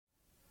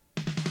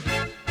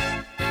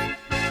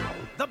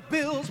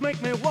Bills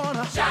make me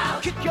wanna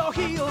shout. Kick your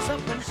heels up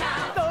and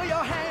shout. Throw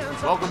your hands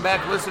up. Welcome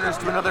back, listeners,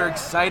 to another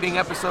exciting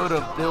episode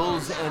of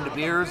Bills and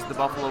Beers, the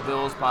Buffalo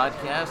Bills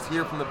podcast,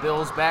 here from the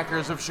Bills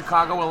backers of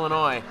Chicago,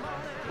 Illinois.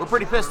 We're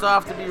pretty pissed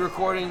off to be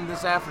recording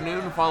this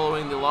afternoon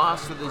following the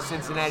loss to the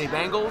Cincinnati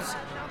Bengals.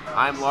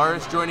 I'm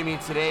Lars. Joining me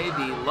today,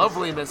 the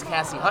lovely Miss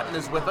Cassie Hutton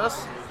is with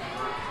us.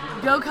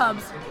 Go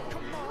Cubs.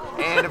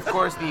 And, of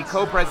course, the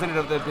co-president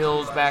of the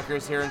Bills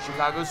backers here in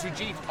Chicago,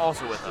 Sujit,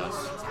 also with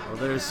us. Well,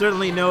 there's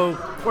certainly no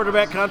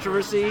quarterback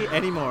controversy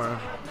anymore.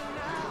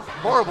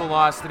 Horrible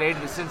loss today to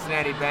the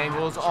Cincinnati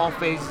Bengals. All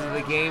phases of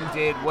the game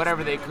did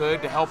whatever they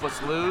could to help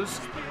us lose.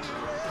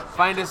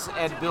 Find us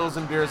at Bills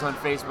and Beers on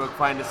Facebook.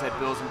 Find us at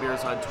Bills and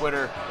Beers on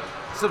Twitter.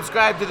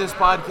 Subscribe to this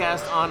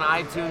podcast on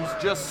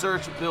iTunes. Just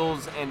search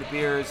Bills and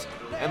Beers.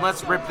 And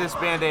let's rip this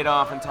Band-Aid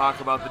off and talk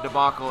about the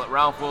debacle at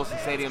Ralph Wilson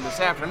Stadium this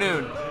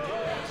afternoon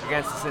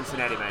against the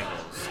Cincinnati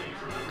Bengals.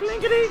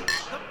 Clinkety!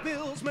 The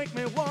Bills make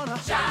me wanna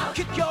shout.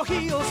 Kick your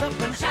heels up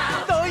and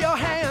shout. Throw your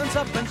hands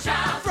up and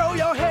shout. Throw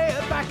your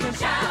head back and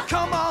shout.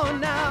 Come on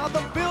now,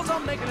 the Bills are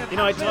making it. You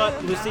know, I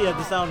taught Lucia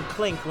to sound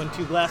clink when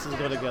two glasses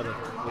go together.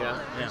 Yeah.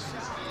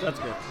 That's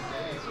good.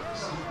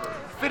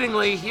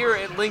 Fittingly, here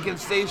at Lincoln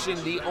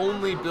Station, the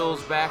only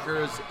Bills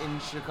backers in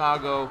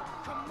Chicago,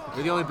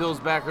 or the only Bills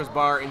backers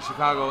bar in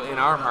Chicago in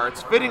our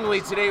hearts.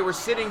 Fittingly, today we're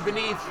sitting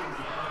beneath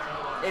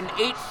an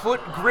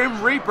 8-foot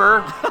Grim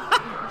Reaper,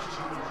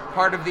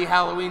 part of the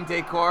Halloween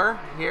decor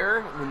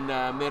here in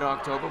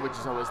mid-October, which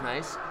is always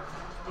nice.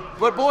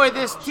 But boy,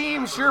 this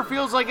team sure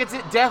feels like it's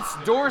at death's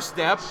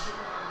doorstep.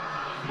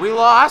 We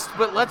lost,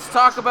 but let's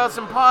talk about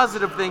some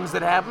positive things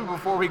that happened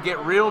before we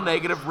get real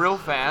negative real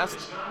fast.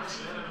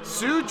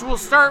 Suge, we'll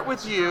start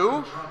with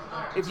you.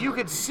 If you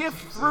could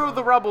sift through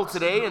the rubble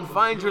today and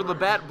find your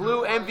Labatt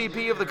Blue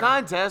MVP of the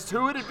contest,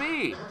 who would it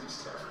be?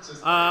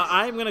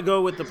 I'm going to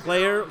go with the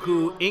player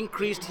who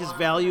increased his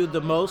value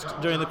the most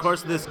during the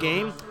course of this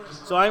game.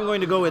 So I'm going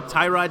to go with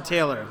Tyrod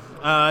Taylor.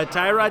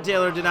 Tyrod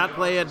Taylor did not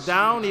play it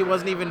down. He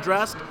wasn't even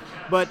dressed.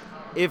 But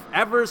if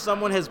ever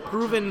someone has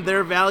proven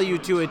their value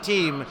to a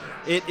team,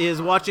 it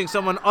is watching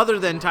someone other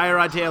than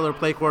Tyrod Taylor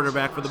play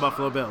quarterback for the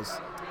Buffalo Bills.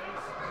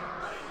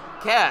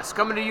 Cass,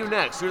 coming to you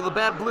next. You're the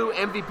Labatt Blue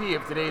MVP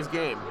of today's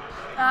game.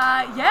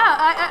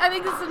 I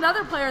think this is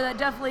another player that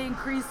definitely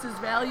increased his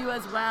value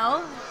as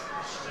well.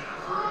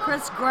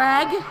 Chris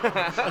Gregg,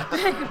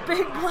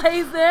 big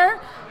plays there,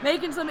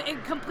 making some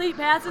incomplete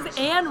passes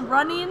and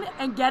running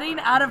and getting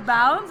out of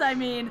bounds. I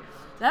mean,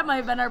 that might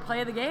have been our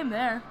play of the game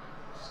there.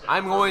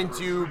 I'm going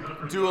to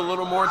do a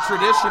little more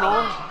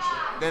traditional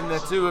than the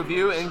two of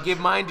you and give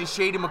mine to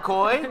Shady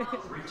McCoy.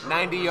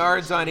 90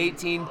 yards on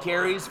 18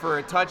 carries for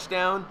a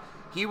touchdown.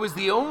 He was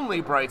the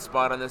only bright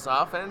spot on this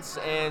offense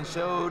and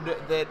showed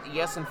that,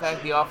 yes, in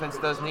fact, the offense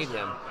does need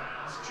him.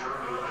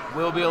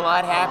 We'll be a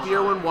lot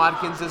happier when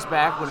Watkins is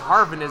back, when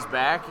Harvin is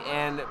back,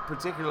 and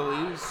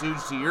particularly,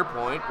 Suge, to your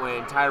point,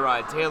 when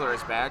Tyrod Taylor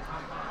is back.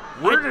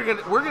 We're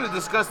gonna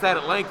discuss that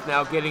at length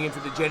now, getting into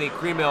the Jenny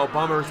Cremel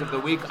bummers of the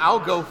week. I'll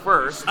go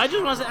first. I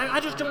just want to say, I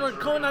just don't want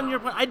to comment on your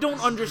point. I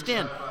don't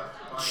understand.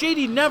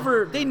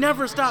 They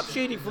never stopped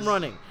Shady from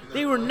running.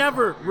 They were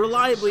never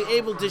reliably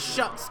able to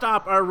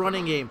stop our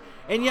running game.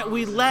 And yet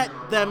we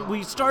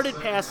started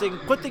passing,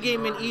 put the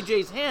game in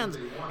EJ's hands,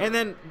 and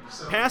then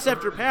pass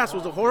after pass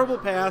was a horrible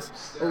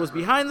pass, or was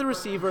behind the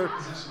receiver,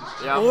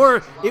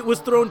 or it was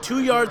thrown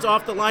 2 yards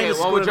off the line of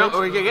scrimmage.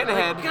 We're getting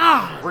ahead.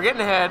 God. We're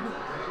getting ahead.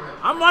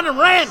 I'm on a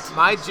rant.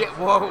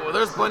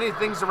 There's plenty of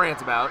things to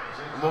rant about,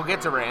 and we'll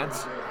get to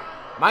rants.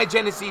 My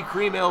Genesee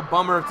Cremel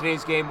bummer of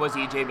today's game was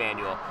EJ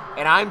Manuel,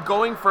 and I'm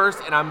going first,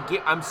 and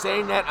I'm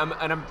saying that, I'm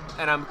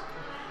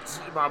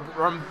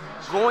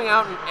going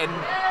out and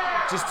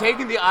just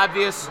taking the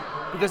obvious,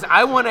 because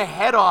I want to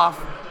head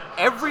off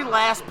every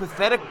last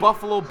pathetic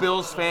Buffalo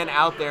Bills fan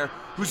out there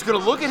who's going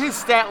to look at his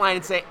stat line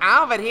and say,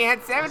 but he had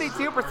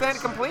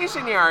 72%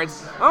 completion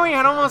yards. Oh, he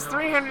had almost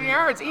 300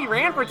 yards. He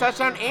ran for a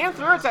touchdown and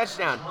threw a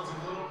touchdown.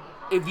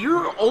 If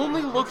you're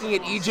only looking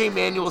at EJ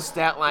Manuel's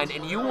stat line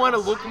and you want to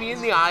look me in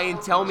the eye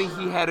and tell me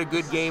he had a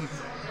good game,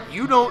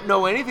 you don't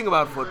know anything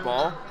about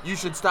football. You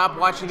should stop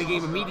watching the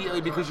game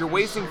immediately because you're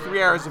wasting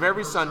 3 hours of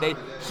every Sunday.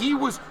 He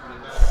was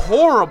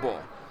horrible.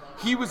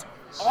 He was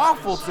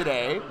awful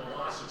today.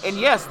 And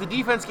yes, the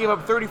defense gave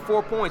up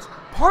 34 points,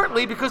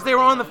 partly because they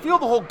were on the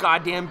field the whole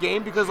goddamn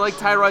game, because like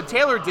Tyrod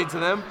Taylor did to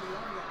them,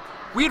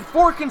 we had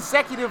 4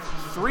 consecutive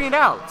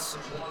 3-and-outs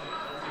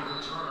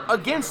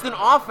against an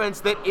offense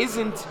that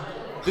isn't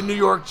the New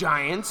York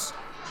Giants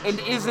and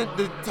isn't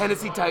the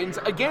Tennessee Titans,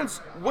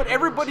 against what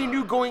everybody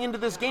knew going into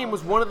this game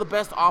was one of the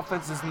best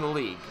offenses in the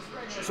league.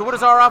 So what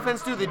does our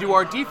offense do? They do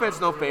our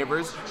defense no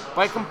favors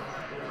by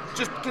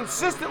just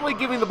consistently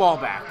giving the ball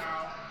back.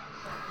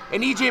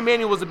 And EJ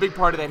Manuel was a big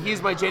part of that.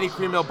 He's my Jenny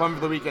Cremel bummer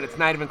of the week, and it's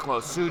not even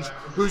close. Suge,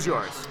 who's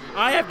yours?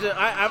 I have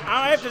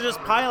to just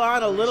pile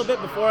on a little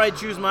bit before I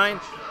choose mine.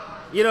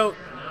 You know,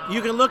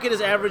 you can look at his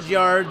average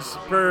yards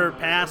per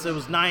pass. It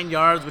was 9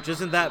 yards, which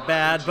isn't that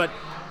bad. But,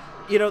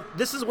 you know,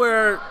 this is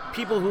where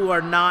people who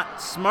are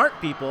not smart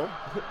people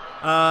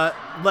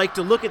like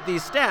to look at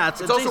these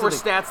stats. It's also where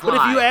stats But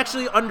lie. if you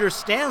actually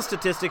understand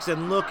statistics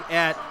and look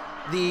at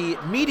the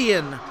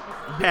median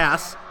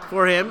pass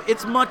for him,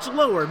 it's much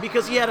lower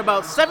because he had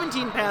about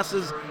 17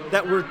 passes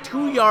that were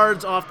 2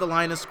 yards off the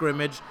line of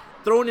scrimmage,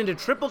 thrown into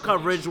triple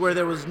coverage where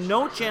there was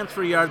no chance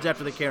for yards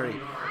after the carry.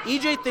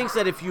 EJ thinks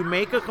that if you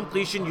make a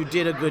completion, you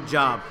did a good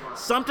job.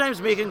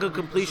 Sometimes making a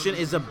completion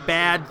is a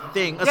bad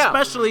thing,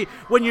 especially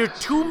when you're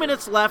 2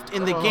 minutes left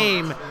in the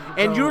game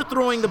and you're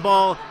throwing the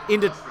ball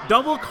into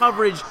double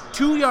coverage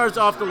 2 yards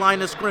off the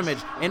line of scrimmage,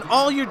 and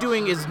all you're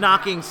doing is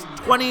knocking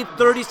 20,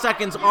 30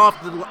 seconds off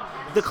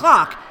the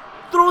clock.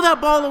 Throw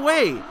that ball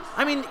away.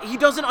 I mean, he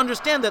doesn't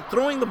understand that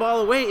throwing the ball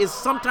away is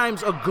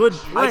sometimes a good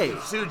play.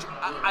 Suj,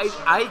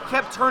 I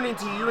kept turning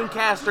to you and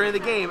Cass during the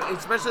game,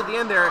 especially at the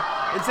end there,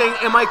 and saying,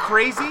 am I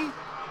crazy?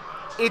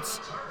 It's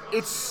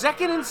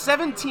 2nd and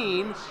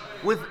 17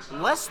 with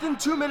less than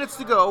 2 minutes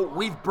to go.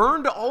 We've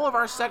burned all of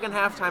our second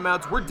half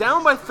timeouts. We're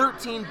down by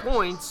 13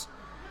 points,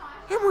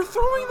 and we're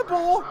throwing the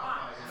ball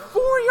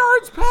 4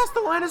 yards past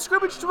the line of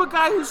scrimmage to a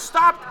guy who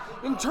stopped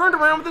and turned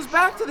around with his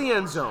back to the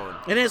end zone.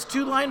 And has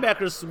 2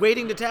 linebackers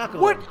waiting to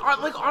tackle What, him.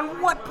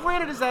 on what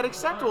planet is that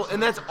acceptable?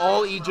 And that's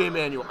all EJ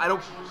Manuel.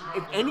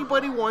 If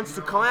anybody wants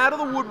to come out of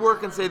the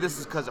woodwork and say this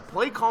is because of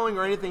play calling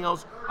or anything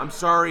else, I'm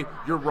sorry,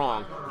 you're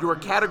wrong. You are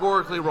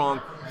categorically wrong.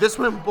 This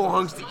one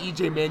belongs to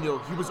EJ Manuel.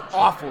 He was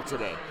awful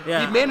today.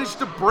 Yeah. He managed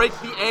to break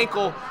the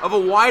ankle of a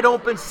wide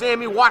open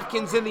Sammy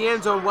Watkins in the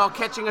end zone while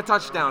catching a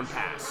touchdown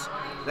pass.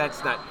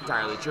 That's not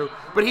entirely true,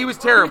 but he was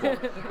terrible.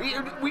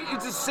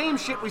 It's the same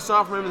shit we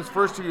saw from him in his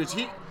first 2 years.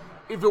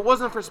 If it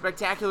wasn't for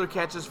spectacular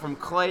catches from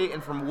Clay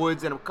and from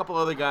Woods and a couple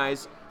other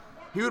guys,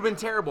 he would have been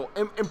terrible.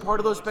 And part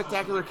of those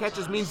spectacular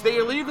catches means they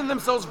are leaving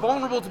themselves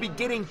vulnerable to be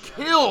getting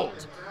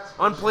killed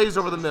on plays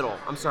over the middle.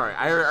 I'm sorry,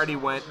 I already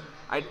went.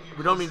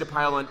 We don't need to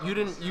pile on. You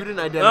didn't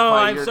identify. Oh,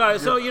 I'm sorry.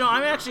 So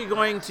I'm actually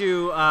going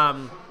to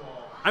I'm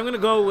going to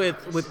go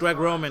with Greg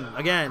Roman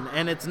again,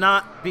 and it's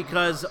not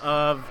because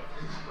of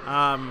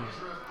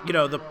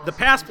the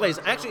pass plays.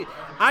 Actually,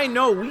 I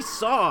know we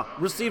saw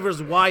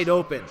receivers wide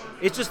open.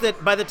 It's just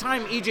that by the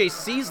time EJ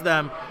sees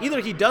them, either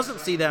he doesn't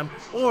see them,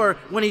 or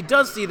when he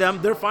does see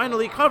them, they're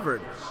finally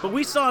covered. But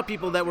we saw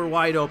people that were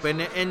wide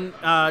open, and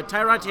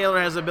Tyrod Taylor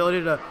has the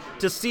ability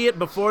to see it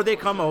before they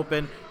come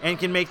open and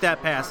can make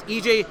that pass.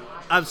 EJ,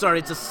 I'm sorry,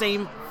 it's the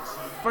same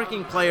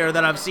freaking player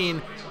that I've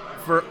seen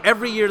for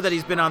every year that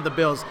he's been on the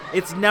Bills.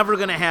 It's never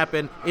going to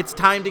happen. It's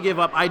time to give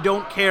up. I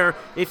don't care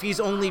if he's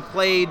only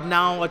played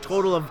now a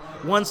total of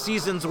 1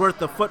 season's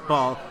worth of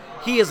football.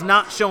 He has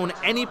not shown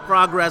any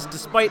progress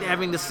despite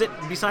having to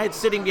besides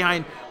sitting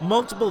behind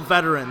multiple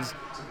veterans.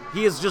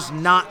 He is just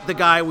not the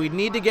guy. We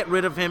need to get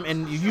rid of him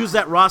and use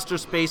that roster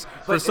space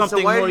for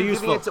something more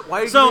useful.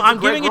 So I'm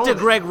giving it to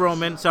Greg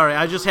Roman. Sorry,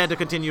 I just had to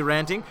continue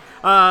ranting.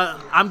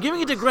 I'm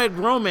giving it to Greg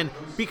Roman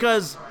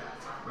because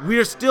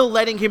we're still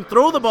letting him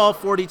throw the ball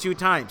 42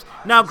 times.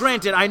 Now,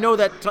 granted, I know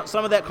that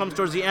some of that comes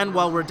towards the end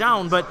while we're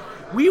down, but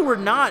we were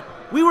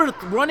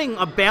running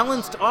a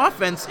balanced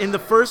offense in the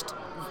first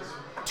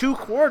 2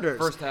 quarters.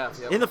 First half,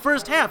 yep. In the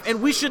first half.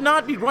 And we should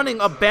not be running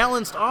a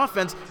balanced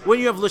offense when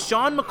you have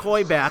LaShawn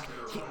McCoy back.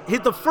 He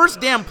hit the first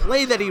damn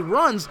play that he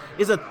runs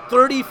is a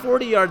 30,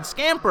 40-yard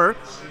scamper,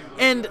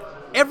 and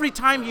every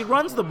time he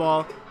runs the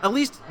ball, at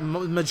least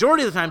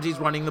majority of the times he's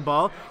running the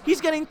ball,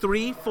 he's getting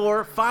 3,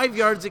 4, 5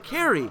 yards a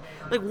carry.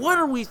 Like, what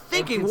are we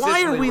thinking?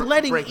 Why are we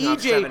letting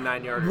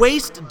EJ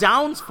waste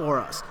downs for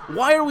us?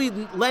 Why are we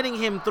letting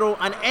him throw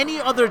on any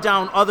other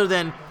down other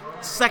than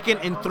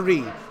 2nd and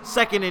 3,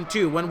 2nd and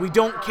 2, when we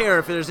don't care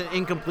if there's an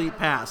incomplete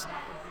pass?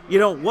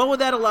 What would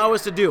that allow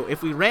us to do?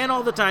 If we ran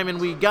all the time and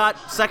we got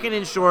 2nd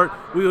and short,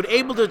 we would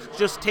able to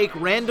just take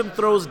random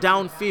throws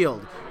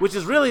downfield, which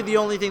is really the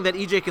only thing that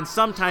EJ can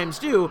sometimes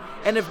do.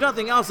 And if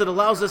nothing else, it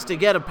allows us to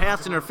get a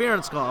pass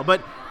interference call.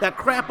 But that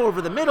crap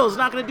over the middle is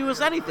not going to do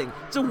us anything.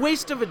 It's a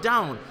waste of a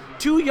down.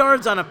 2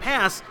 yards on a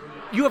pass,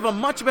 you have a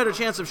much better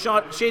chance of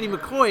Shady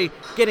McCoy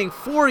getting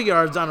 4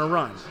 yards on a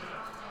run.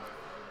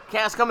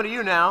 Cass, coming to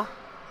you now.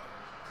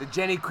 The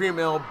Jenny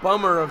Creamill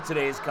bummer of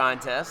today's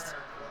contest.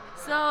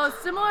 So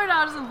similar to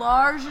how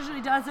Lars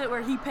usually does it,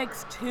 where he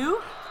picks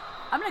 2,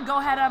 I'm going to go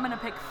ahead and I'm going to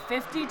pick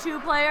 52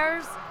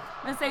 players.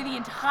 I'm going to say the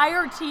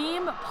entire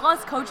team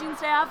plus coaching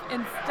staff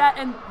and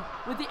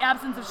with the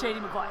absence of Shady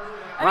McCoy.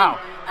 I mean,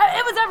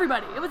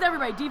 it was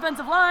everybody.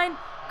 Defensive line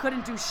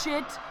couldn't do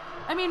shit.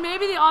 I mean,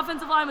 maybe the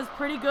offensive line was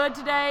pretty good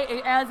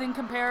today, as in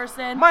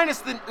comparison. Minus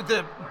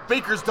the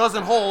Baker's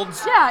dozen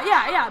holds.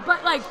 Yeah.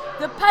 But, like,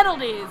 the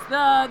penalties,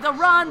 the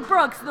Ron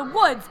Brooks, the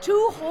Woods,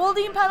 2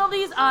 holding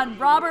penalties on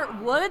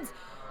Robert Woods.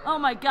 Oh,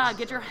 my God,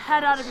 get your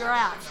head out of your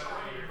ass.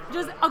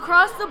 Just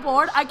across the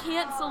board, I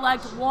can't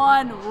select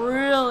one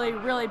really,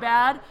 really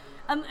bad.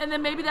 And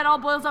then maybe that all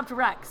boils up to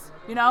Rex.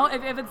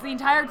 If it's the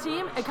entire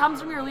team, it comes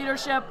from your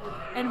leadership.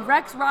 And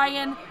Rex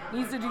Ryan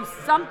needs to do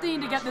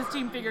something to get this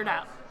team figured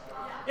out.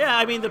 Yeah,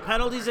 I mean, the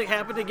penalties that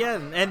happened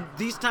again. And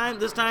this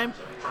time,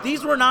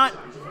 these were not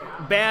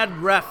bad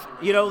ref.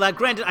 Like,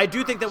 granted, I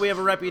do think that we have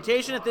a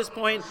reputation at this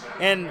point,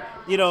 and,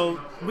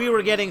 we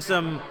were getting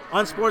some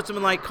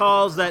unsportsmanlike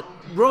calls that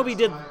Roby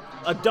did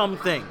a dumb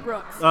thing.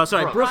 Brooks.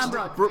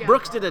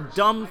 Brooks did a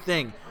dumb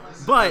thing.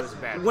 But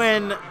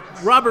when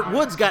Robert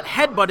Woods got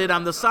headbutted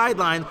on the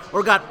sideline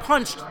or got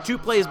punched 2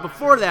 plays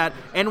before that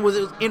and was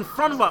in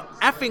front of a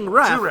effing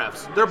ref. 2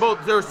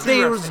 refs. There was 2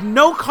 There refs. was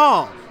no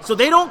call. So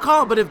they don't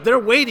call, but if they're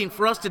waiting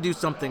for us to do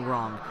something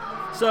wrong.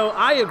 So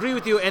I agree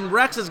with you, and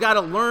Rex has got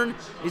to learn.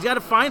 He's got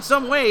to find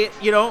some way,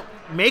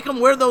 make them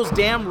wear those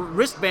damn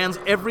wristbands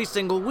every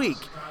single week.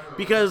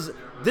 Because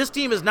this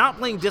team is not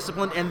playing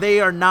disciplined, and they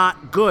are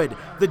not good.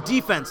 The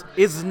defense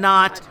is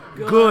not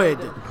good.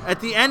 At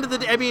the end of the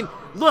day, I mean,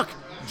 look,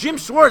 Jim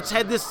Schwartz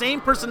had this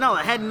same personnel.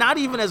 It had not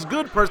even as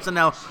good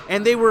personnel,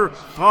 and they were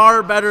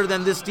far better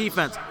than this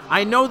defense.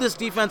 I know this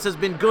defense has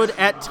been good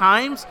at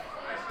times,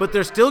 but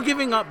they're still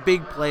giving up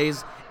big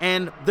plays,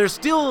 and they're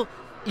still,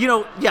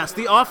 yes,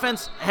 the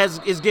offense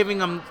is giving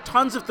them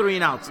tons of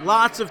 3-and-outs,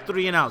 lots of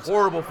 3-and-outs.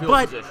 Horrible field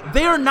but position.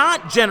 They're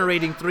not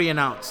generating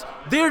 3-and-outs.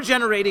 They're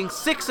generating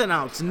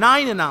 6-and-outs,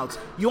 9-and-outs.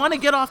 You want to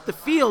get off the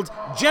field,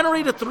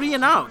 generate a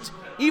 3-and-out.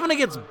 Even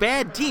against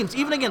bad teams,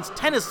 even against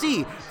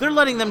Tennessee, they're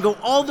letting them go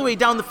all the way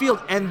down the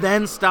field and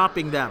then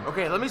stopping them.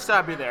 Okay, let me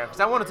stop you there because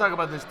I want to talk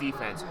about this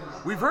defense.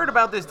 We've heard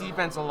about this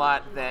defense a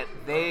lot, that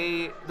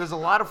there's a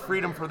lot of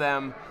freedom for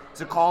them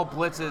to call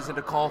blitzes and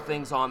to call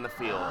things on the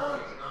field.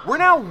 We're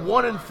now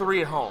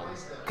 1-3 at home.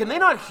 Can they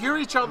not hear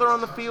each other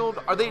on the field?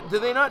 Do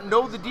they not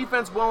know the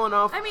defense well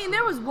enough? I mean,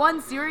 there was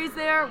one series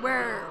there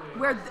where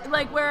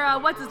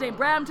what's his name,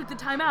 Bram took the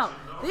timeout.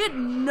 They had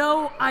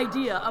no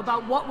idea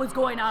about what was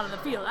going on in the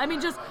field. I mean,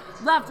 just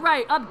left,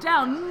 right, up,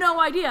 down, no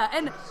idea.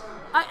 And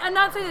I'm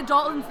not saying that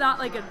Dalton's not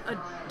like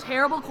a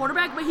terrible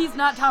quarterback, but he's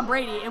not Tom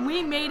Brady, and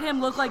we made him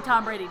look like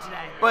Tom Brady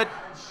today. But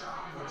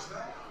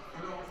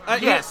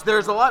yes,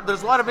 there's a lot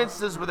of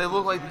instances where they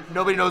look like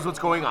nobody knows what's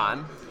going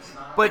on,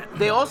 but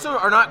they also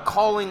are not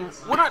calling.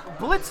 We're not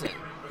blitzing.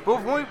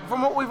 But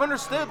from what we've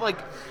understood, like,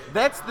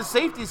 that's the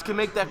safeties can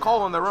make that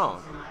call on their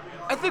own.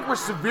 I think we're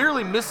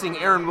severely missing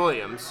Aaron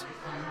Williams.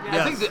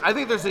 Yes. I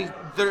think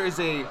there is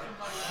a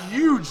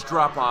huge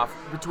drop off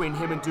between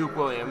him and Duke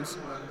Williams,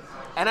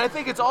 and I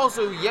think it's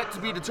also yet to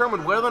be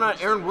determined whether or not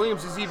Aaron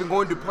Williams is even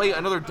going to play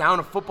another down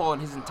of football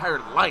in his entire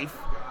life,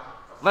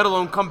 let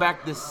alone come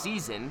back this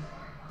season.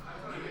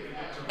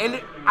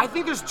 And I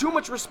think there's too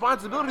much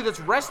responsibility that's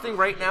resting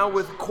right now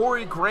with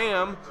Corey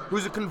Graham,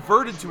 who's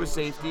converted to a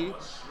safety,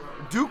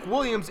 Duke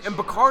Williams, and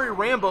Bakari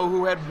Rambo,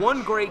 who had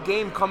one great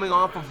game coming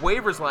off of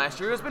waivers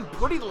last year, has been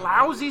pretty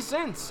lousy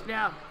since.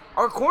 Yeah.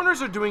 Our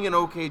corners are doing an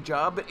okay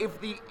job, but if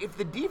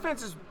the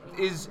defense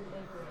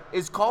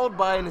is called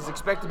by and is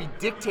expected to be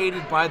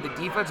dictated by the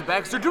defensive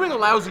backs, they're doing a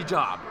lousy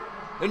job.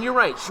 And you're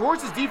right,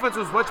 Schwartz's defense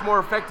was much more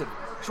effective.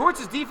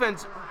 Schwartz's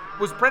defense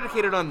was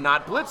predicated on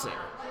not blitzing.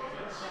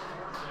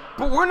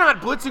 But we're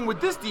not blitzing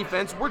with this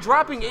defense. We're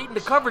dropping 8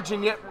 into coverage,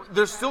 and yet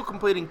they're still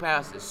completing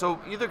passes.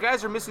 So either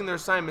guys are missing their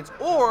assignments,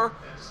 or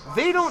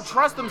they don't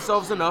trust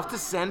themselves enough to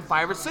send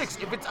 5 or 6.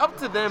 If it's up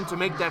to them to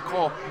make that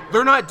call,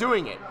 they're not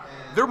doing it.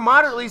 They're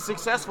moderately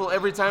successful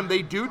every time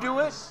they do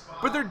it,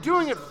 but they're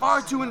doing it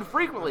far too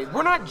infrequently.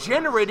 We're not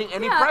generating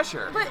any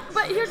pressure.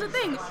 But here's the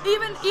thing.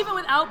 Even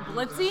without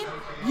blitzing,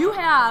 you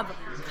have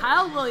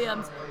Kyle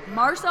Williams,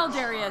 Marcel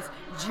Darius,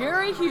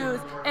 Jerry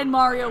Hughes, and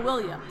Mario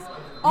Williams.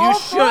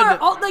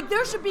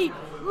 There should be,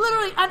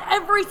 literally on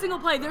every single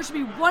play, there should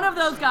be one of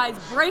those guys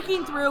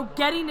breaking through,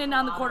 getting in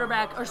on the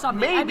quarterback or something.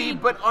 Maybe,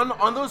 but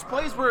on those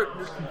plays where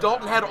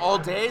Dalton had all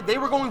day, they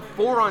were going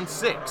 4 on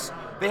 6.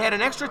 They had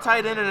an extra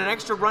tight end and an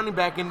extra running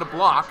back in the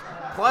block,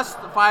 plus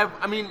the 5.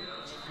 I mean,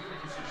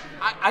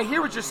 I hear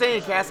what you're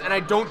saying, Cass, and I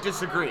don't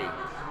disagree.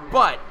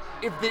 But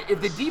if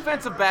the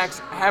defensive backs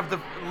have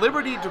the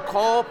liberty to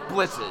call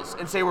blitzes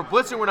and say we're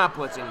blitzing, we're not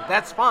blitzing,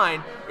 that's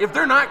fine. If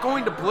they're not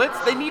going to blitz,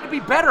 they need to be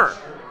better.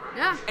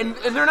 Yeah. And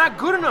they're not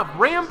good enough.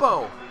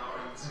 Rambo,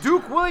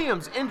 Duke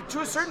Williams, and to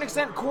a certain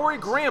extent Corey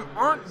Graham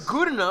aren't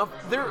good enough.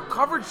 Their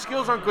coverage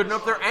skills aren't good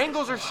enough. Their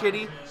angles are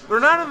shitty. They're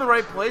not in the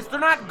right place. They're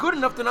not good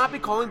enough to not be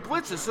calling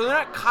blitzes. So they're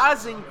not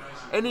causing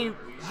any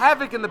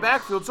havoc in the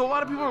backfield. So a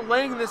lot of people are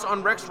laying this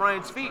on Rex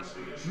Ryan's feet.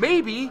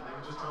 Maybe,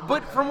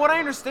 but from what I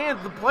understand,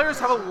 the players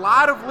have a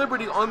lot of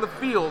liberty on the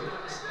field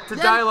to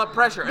dial up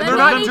pressure, and they're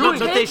not doing it.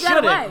 But they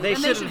shouldn't. They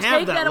should shouldn't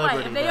have that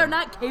liberty. If they are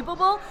not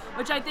capable,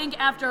 which I think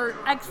after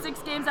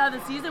 6 games out of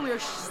the season we are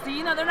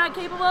seeing that they're not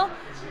capable,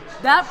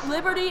 that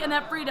liberty and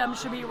that freedom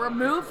should be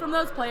removed from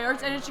those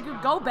players, and it should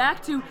go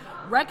back to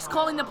Rex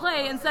calling the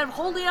play instead of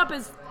holding up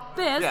his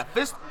fist. Yeah,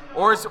 fist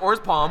or his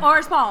palm. Or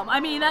his palm.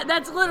 I mean,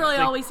 that's literally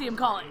all we see him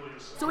calling.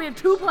 So we have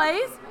 2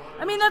 plays?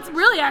 I mean, that's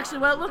really actually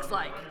what it looks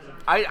like.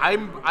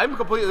 I'm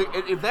completely.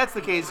 If that's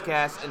the case,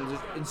 Cass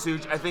and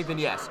Such, I think then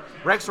yes,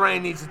 Rex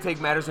Ryan needs to take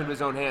matters into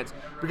his own hands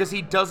because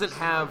he doesn't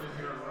have.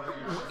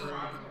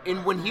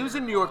 When he was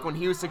in New York, when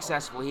he was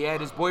successful, he had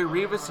his boy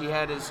Revis, he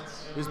had his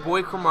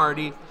boy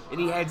Cromartie, and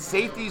he had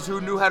safeties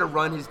who knew how to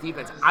run his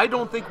defense. I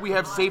don't think we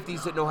have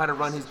safeties that know how to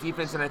run his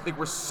defense, and I think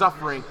we're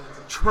suffering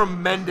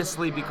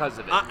tremendously because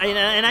of it.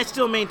 And I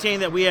still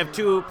maintain that we have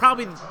two,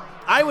 probably,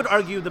 I would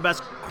argue, the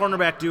best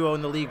cornerback duo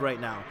in the league right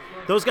now.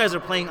 Those guys are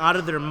playing out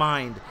of their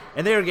mind,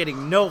 and they are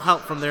getting no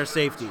help from their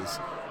safeties.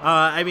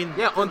 On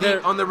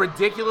the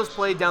ridiculous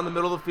play down the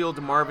middle of the field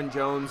to Marvin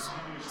Jones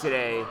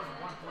today.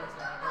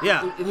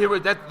 Yeah.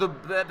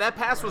 That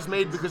pass was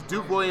made because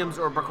Duke Williams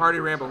or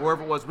Bacardi Rambo,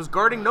 whoever it was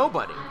guarding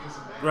nobody.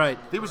 Right.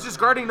 He was just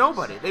guarding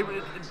nobody. He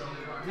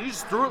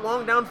just threw it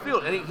long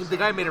downfield, and the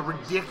guy made a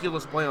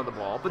ridiculous play on the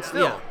ball. But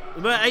still, yeah.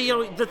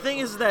 But the thing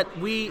is that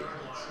we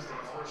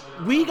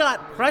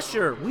got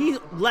pressure. We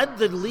led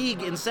the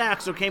league in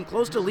sacks, or came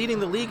close to leading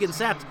the league in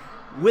sacks,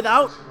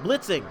 without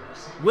blitzing.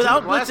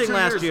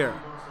 Last year.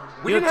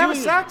 We didn't have a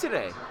sack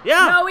today.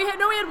 Yeah. No, we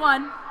had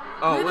one.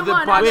 Oh, we with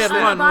had the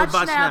botch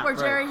snap, snap where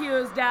right. Jerry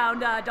Hughes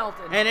downed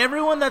Dalton. And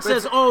everyone that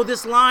says,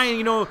 this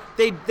line,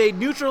 they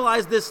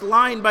neutralized this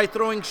line by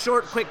throwing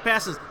short, quick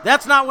passes.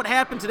 That's not what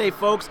happened today,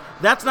 folks.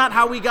 That's not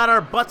how we got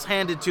our butts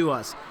handed to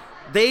us.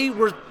 They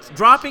were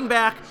dropping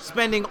back,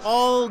 spending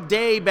all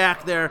day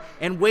back there,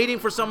 and waiting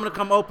for someone to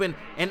come open,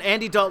 and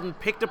Andy Dalton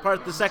picked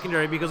apart the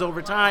secondary because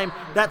over time,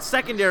 that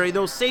secondary,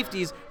 those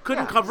safeties,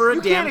 couldn't cover a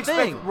damn thing. You can't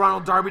expect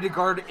Ronald Darby to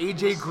guard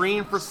A.J.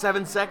 Green for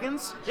 7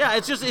 seconds. Yeah,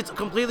 it's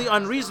completely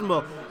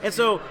unreasonable. And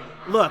so,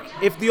 look,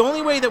 if the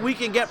only way that we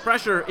can get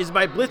pressure is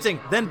by blitzing,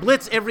 then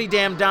blitz every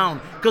damn down,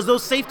 because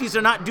those safeties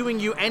are not doing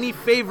you any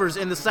favors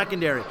in the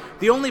secondary.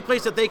 The only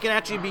place that they can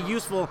actually be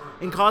useful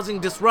in causing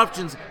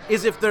disruptions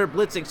is if they're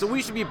blitzing. So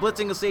we should be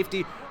blitzing a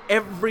safety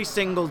every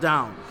single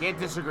down. Can't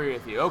disagree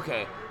with you.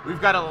 Okay, we've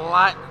got a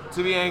lot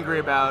to be angry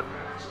about.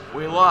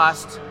 We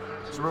lost,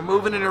 so we're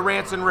moving into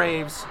rants and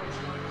raves.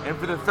 And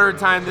for the third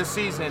time this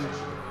season,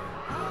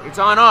 it's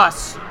on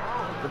us,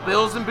 the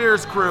Bills and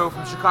Beers crew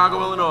from Chicago,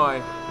 Illinois,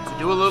 to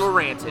do a little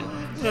ranting.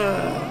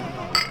 We're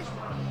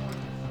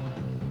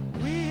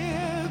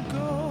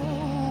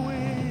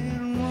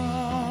going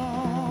wrong.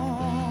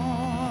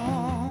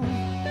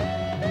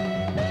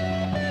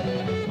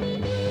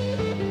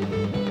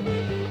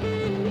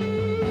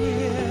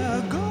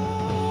 We're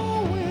going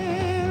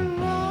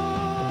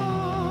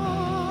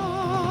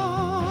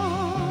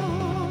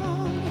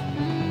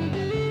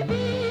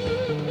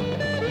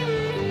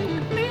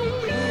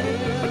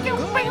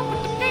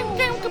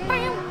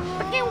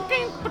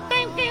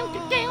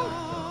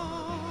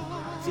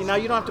See, now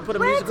you don't have to put a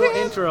musical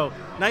intro.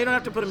 Now you don't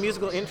have to put a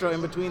musical intro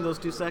in between those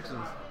two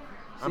sections.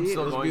 I'm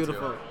still it was going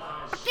beautiful.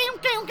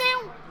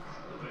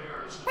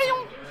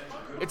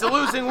 It's a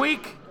losing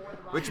week,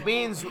 which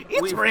means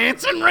It's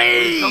rants and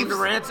raves. come to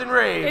rants and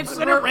raves It's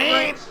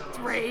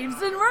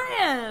raves and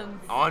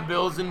rants. on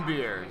Bills and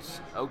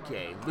Beers.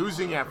 Okay,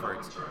 losing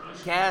efforts.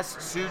 Cass,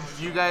 Suge,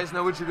 do you guys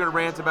know what you're going to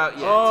rant about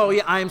yet? Oh,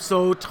 yeah, I'm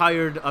so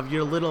tired of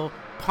your little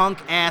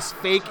punk-ass,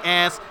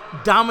 fake-ass,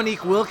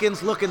 Dominique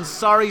Wilkins-looking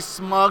sorry,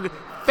 smug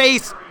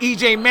face,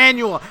 E.J.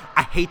 Manuel.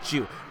 I hate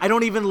you. I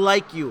don't even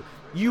like you.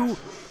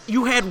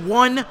 You had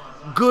one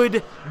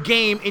good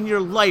game in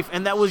your life,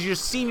 and that was your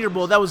Senior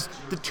Bowl. That was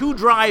the 2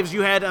 drives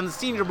you had on the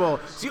Senior Bowl.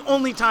 It's the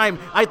only time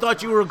I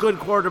thought you were a good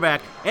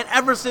quarterback. And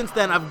ever since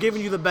then, I've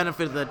given you the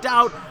benefit of the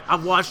doubt.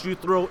 I've watched you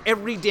throw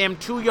every damn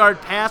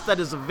 2-yard pass that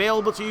is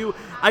available to you.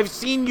 I've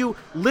seen you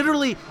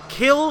literally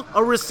kill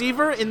a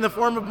receiver in the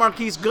form of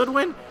Marquise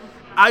Goodwin.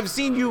 I've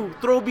seen you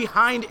throw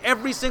behind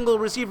every single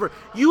receiver.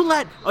 You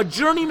let a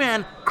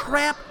journeyman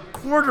crap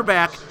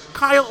quarterback,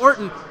 Kyle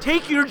Orton,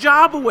 take your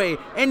job away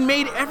and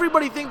made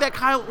everybody think that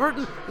Kyle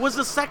Orton was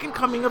the second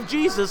coming of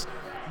Jesus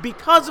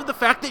because of the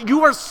fact that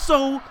you are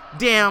so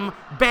damn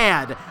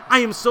bad. I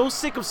am so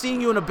sick of seeing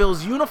you in a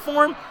Bills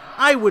uniform.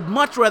 I would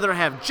much rather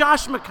have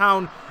Josh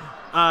McCown,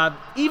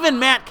 even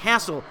Matt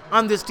Castle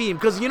on this team,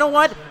 because you know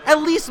what?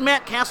 At least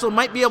Matt Castle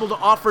might be able to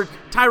offer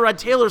Tyrod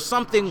Taylor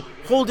something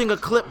holding a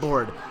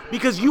clipboard,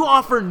 because you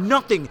offer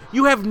nothing.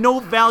 You have no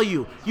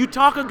value. You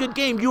talk a good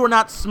game. You are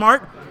not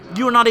smart.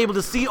 You are not able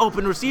to see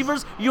open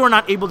receivers. You are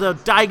not able to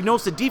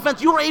diagnose the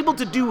defense. You are able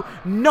to do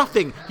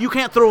nothing. You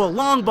can't throw a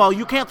long ball.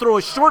 You can't throw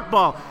a short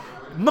ball.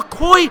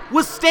 McCoy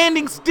was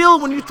standing still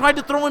when you tried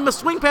to throw him a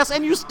swing pass,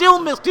 and you still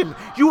missed him.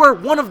 You are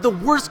one of the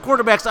worst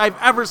quarterbacks I've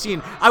ever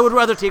seen. I would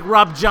rather take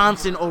Rob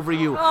Johnson over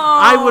you.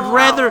 I would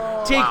rather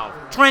take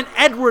Trent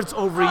Edwards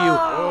over you.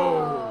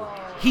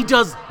 He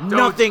does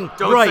nothing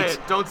right. Say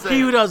it. Don't say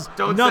he it. does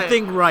Don't say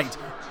nothing it. right.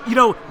 You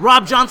know,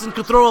 Rob Johnson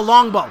could throw a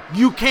long ball.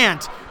 You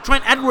can't.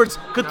 Trent Edwards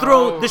could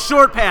throw the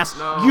short pass.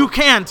 No. You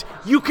can't.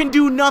 You can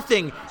do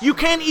nothing. You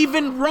can't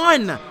even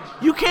run.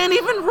 You can't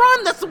even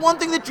run. That's the one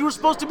thing that you were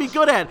supposed to be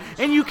good at.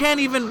 And you can't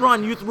even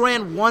run. You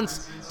ran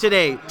once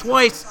today,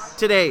 twice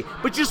today.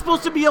 But you're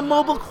supposed to be a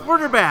mobile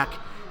quarterback.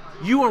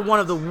 You are one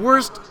of the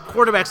worst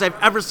quarterbacks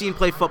I've ever seen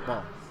play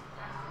football.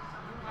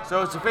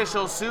 So it's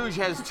official. Suge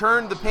has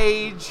turned the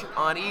page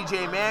on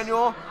E.J.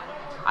 Manuel.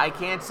 I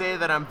can't say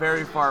that I'm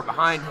very far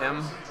behind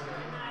him.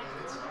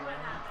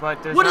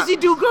 But there's what not- does he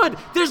do good?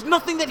 There's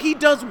nothing that he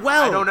does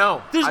well. I don't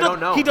know. I don't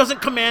know. He doesn't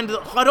command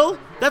the huddle.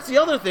 That's the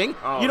other thing.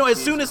 Oh, as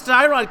Jesus. soon as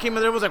Tyrod came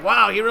in there, it was like,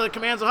 wow, he really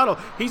commands the huddle.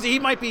 He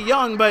might be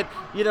young, but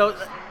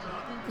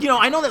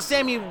I know that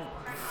Sammy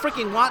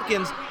freaking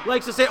Watkins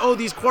likes to say, oh,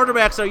 these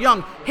quarterbacks are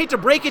young. Hate to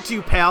break it to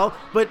you, pal,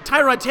 but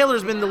Tyrod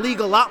Taylor's been in the league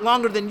a lot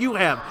longer than you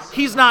have.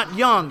 He's not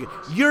young.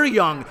 You're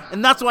young,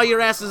 and that's why your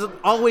ass is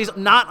always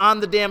not on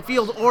the damn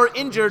field or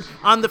injured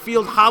on the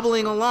field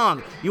hobbling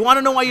along. You want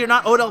to know why you're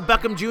not Odell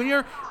Beckham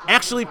Jr.?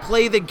 Actually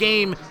play the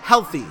game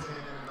healthy.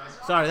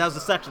 Sorry, that was the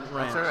section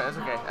rant. That's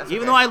okay.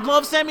 Even though I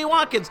love Sammy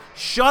Watkins,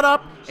 shut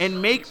up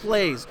and make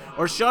plays,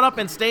 or shut up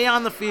and stay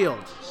on the field.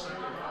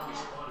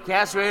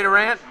 Cass, ready to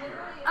rant?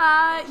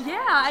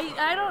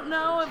 I don't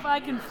know if I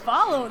can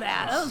follow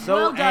that. That was So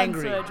well done,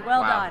 angry. Suge.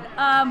 Well Wow.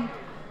 done.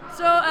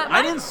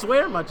 I didn't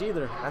swear much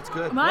either. That's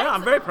good. Mine's- Yeah,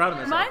 I'm very proud of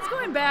myself. Mine's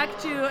going back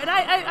to, and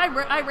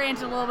I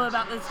ranted a little bit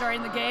about this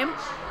during the game.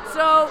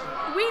 So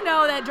we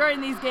know that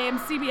during these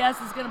games, CBS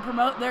is going to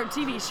promote their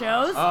TV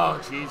shows. Oh,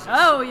 Jesus.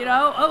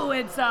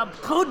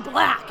 It's Code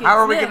Black. How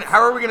are we it's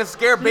gonna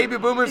scare baby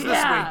boomers this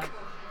Yeah. week?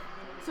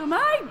 So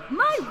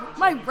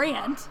my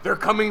rant. They're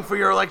coming for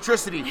your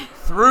electricity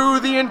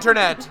through the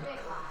internet.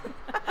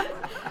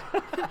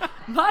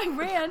 My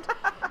rant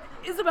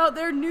is about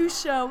their new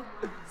show,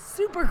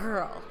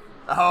 Supergirl.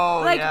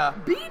 Oh, Like, yeah.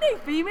 being a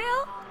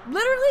female,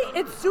 literally,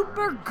 it's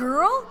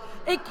Supergirl.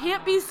 It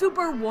can't be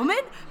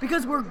Superwoman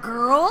because we're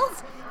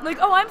girls. Like,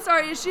 oh, I'm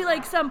sorry, is she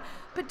like some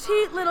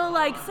petite little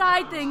like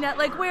side thing that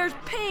like wears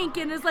pink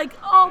and is like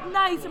all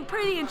nice and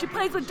pretty and she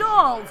plays with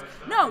dolls?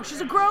 No,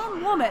 she's a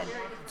grown woman.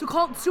 So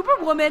called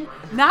Superwoman,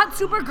 not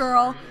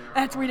Supergirl.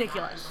 That's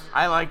ridiculous.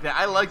 I like that.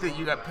 I like that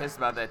you got pissed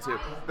about that too.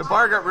 The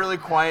bar got really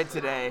quiet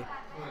today,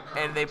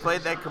 and they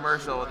played that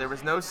commercial. There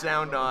was no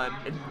sound on,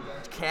 and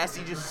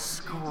Cassie just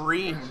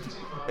screamed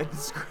at the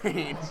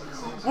screen.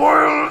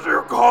 Why don't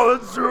you call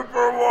it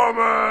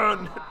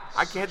Superwoman?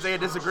 I can't say I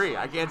disagree.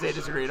 I can't say I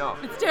disagree at all.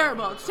 It's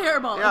terrible. It's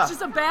terrible. Yeah. It's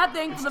just a bad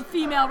thing for the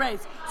female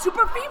race.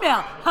 Super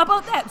female. How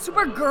about that?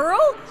 Supergirl?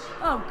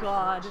 Oh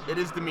God. It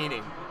is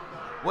demeaning.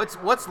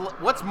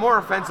 What's more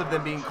offensive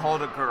than being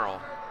called a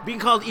girl? Being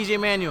called EJ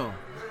Manuel.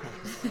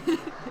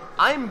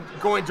 I'm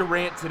going to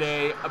rant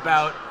today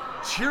about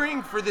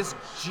cheering for this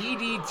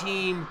GD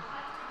team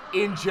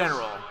in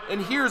general,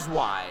 and here's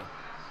why.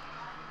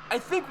 I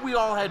think we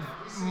all had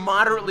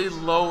moderately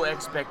low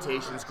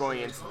expectations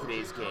going into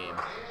today's game.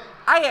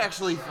 I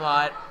actually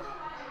thought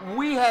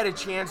we had a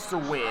chance to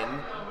win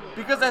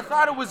because I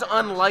thought it was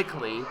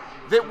unlikely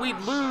that we'd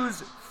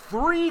lose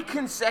 3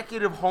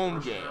 consecutive home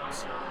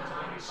games.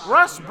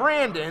 Russ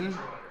Brandon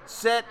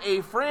set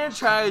a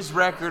franchise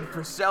record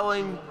for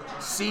selling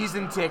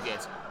season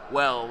tickets.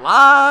 Well,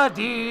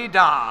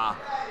 la-dee-da.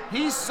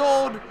 He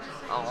sold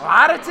a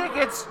lot of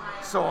tickets,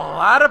 so a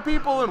lot of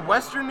people in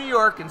Western New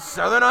York and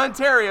Southern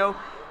Ontario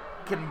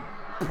can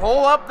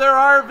pull up their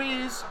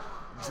RVs,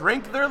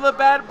 drink their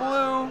Labatt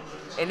Blue,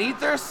 and eat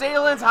their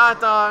Salins hot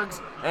dogs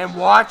and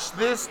watch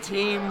this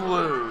team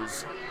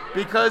lose.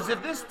 Because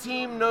if this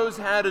team knows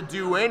how to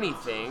do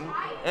anything,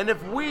 and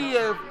if we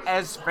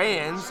as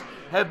fans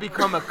have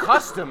become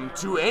accustomed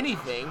to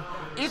anything,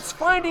 it's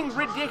finding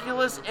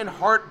ridiculous and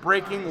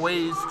heartbreaking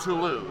ways to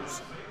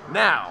lose.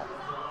 Now,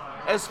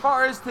 as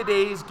far as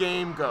today's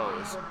game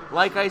goes,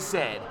 like I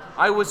said,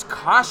 I was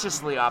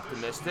cautiously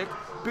optimistic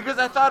because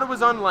I thought it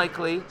was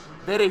unlikely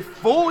that a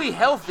fully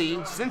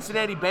healthy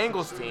Cincinnati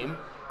Bengals team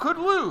could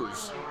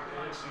lose,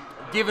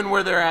 given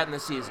where they're at in the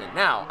season.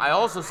 Now, I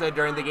also said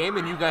during the game,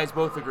 and you guys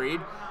both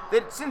agreed,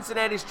 that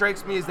Cincinnati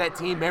strikes me as that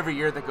team every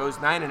year that goes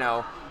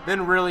 9-0,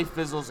 then really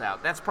fizzles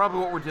out. That's probably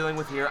what we're dealing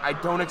with here. I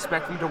don't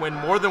expect them to win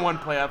more than one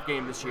playoff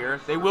game this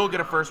year. They will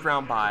get a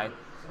first-round bye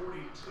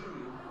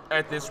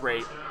at this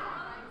rate,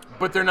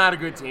 but they're not a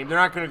good team. They're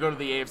not going to go to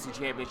the AFC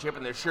Championship,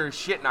 and they're sure as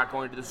shit not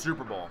going to the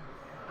Super Bowl.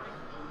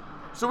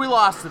 So we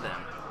lost to them.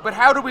 But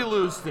how did we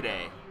lose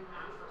today?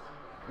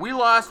 We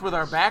lost with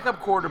our backup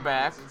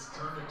quarterback.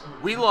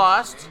 We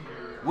lost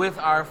with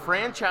our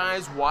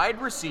franchise wide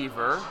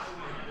receiver,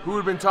 who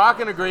had been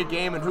talking a great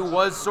game and who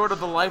was sort of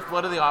the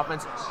lifeblood of the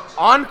offense,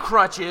 on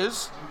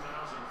crutches,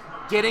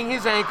 getting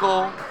his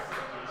ankle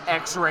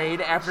x-rayed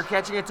after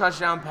catching a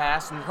touchdown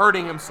pass and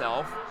hurting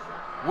himself.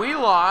 We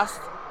lost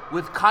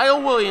with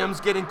Kyle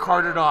Williams getting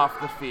carted off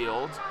the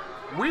field.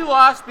 We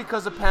lost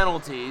because of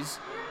penalties.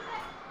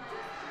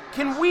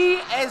 Can we,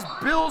 as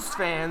Bills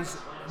fans,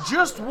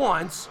 just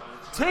once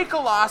take a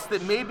loss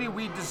that maybe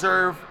we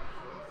deserve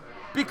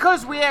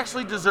because we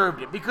actually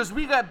deserved it, because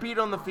we got beat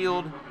on the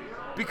field,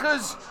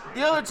 because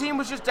the other team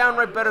was just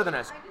downright better than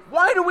us?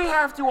 Why do we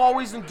have to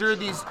always endure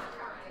these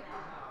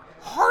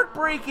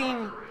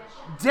heartbreaking,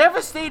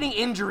 devastating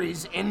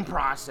injuries in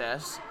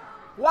process?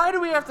 Why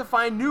do we have to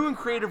find new and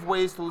creative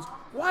ways to lose?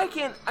 I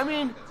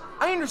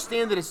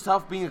understand that it's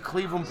tough being a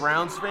Cleveland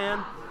Browns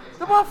fan.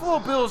 The Buffalo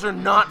Bills are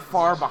not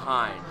far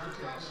behind.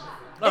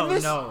 Oh,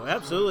 no,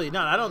 absolutely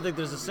not. I don't think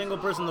there's a single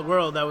person in the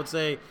world that would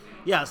say,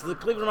 yes, the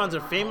Cleveland Browns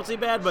are famously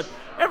bad, but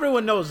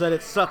everyone knows that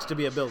it sucks to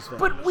be a Bills fan.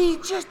 But we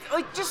just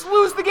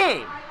lose the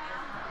game.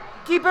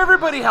 keep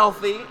everybody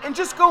healthy, and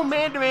just go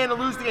man-to-man and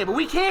lose the game. But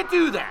we can't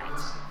do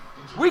that.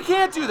 We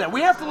can't do that.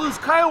 We have to lose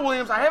Kyle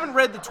Williams. I haven't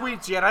read the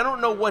tweets yet. I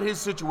don't know what his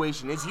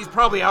situation is. He's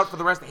probably out for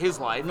the rest of his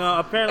life. No,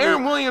 apparently.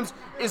 Aaron Williams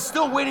is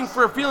still waiting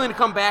for a feeling to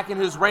come back in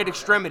his right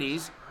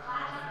extremities.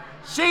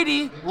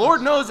 Shady,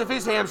 Lord knows if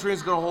his hamstring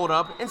is going to hold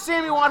up. And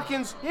Sammy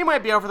Watkins, he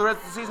might be out for the rest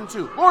of the season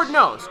too. Lord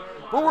knows.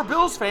 But we're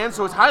Bills fans,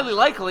 so it's highly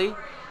likely.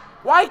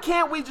 Why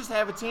can't we just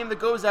have a team that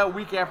goes out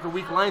week after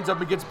week, lines up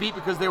and gets beat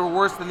because they were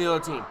worse than the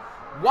other team?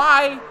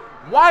 Why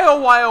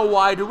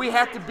do we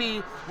have to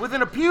be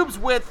within a pubes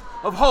width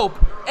of hope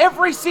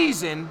every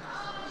season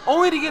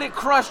only to get it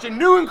crushed in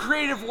new and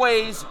creative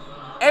ways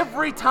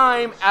every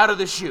time out of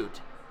the chute?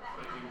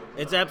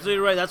 It's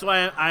absolutely right. That's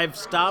why I've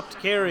stopped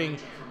caring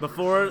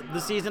before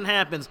the season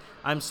happens.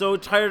 I'm so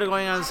tired of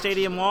going on the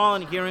stadium wall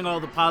and hearing all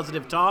the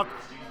positive talk.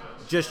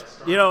 Just,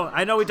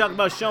 I know we talk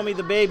about show me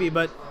the baby,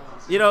 but,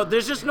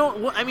 there's just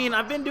no, I mean,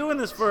 I've been doing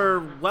this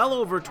for well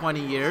over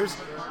 20 years.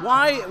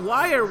 Why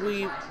are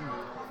you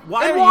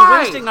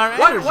wasting our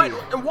energy?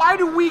 Why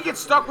do we get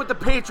stuck with the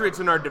Patriots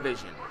in our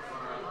division?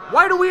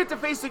 Why do we have to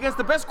face against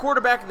the best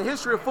quarterback in the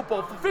history of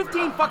football for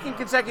 15 fucking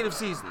consecutive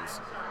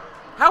seasons?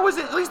 How is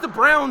it, at least the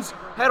Browns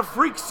had a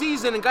freak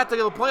season and got to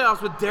the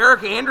playoffs with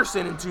Derek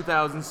Anderson in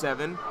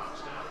 2007.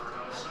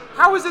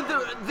 How is it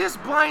that this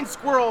blind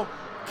squirrel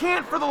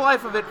can't for the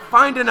life of it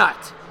find a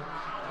nut?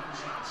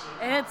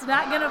 It's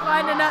not going to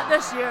find a nut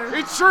this year.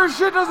 It sure as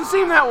shit doesn't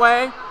seem that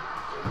way.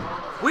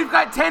 We've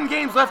got 10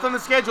 games left on the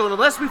schedule, and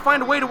unless we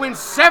find a way to win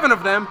 7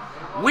 of them,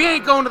 we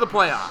ain't going to the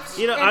playoffs.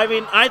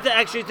 I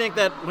actually think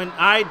that when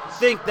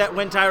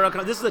Tyrod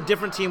comes, this is a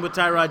different team with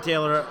Tyrod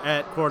Taylor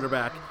at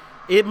quarterback.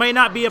 It may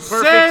not be a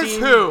perfect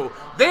team. Says who?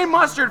 They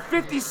mustered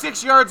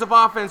 56 yards of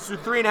offense through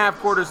 3.5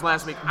 quarters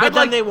last week. But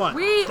then they won.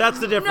 That's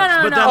the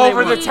difference.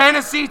 Over the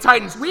Tennessee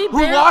Titans,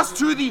 who lost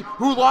to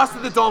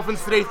the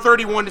Dolphins today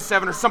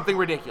 31-7 or something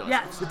ridiculous.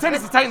 Yes. The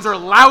Tennessee Titans are a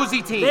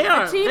lousy team. They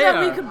are. A team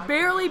that we could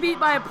barely beat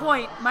by a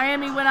point.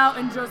 Miami went out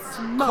and just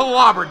smoked.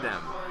 Clobbered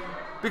them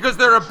because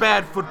they're a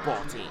bad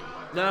football team.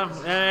 No,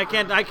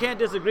 I can't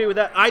disagree with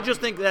that. I just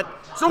think that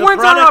the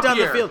product on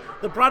here? the field,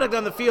 the product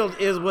on the field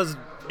was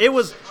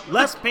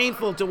less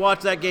painful to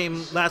watch that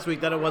game last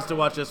week than it was to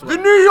watch this one.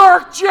 The New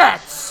York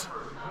Jets,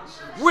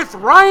 with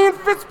Ryan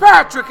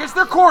Fitzpatrick as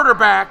their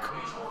quarterback,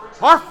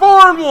 are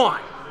 4-1.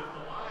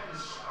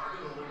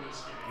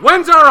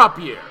 When's our up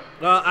year?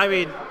 Well, I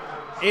mean,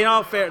 in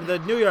all fair, the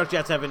New York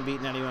Jets haven't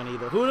beaten anyone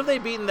either. Who have they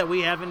beaten that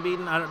we haven't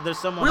beaten? There's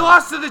someone. We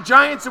lost to the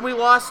Giants and we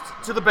lost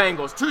to the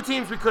Bengals. 2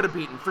 teams we could have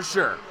beaten for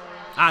sure.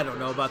 I don't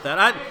know about that.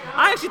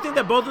 I actually think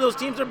that both of those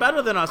teams are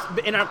better than us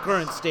in our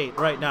current state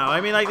right now. I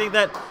mean, I think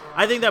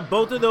that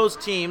both of those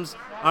teams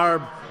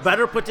are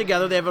better put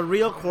together. They have a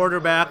real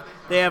quarterback.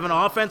 They have an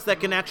offense that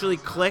can actually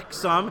click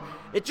some.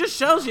 It just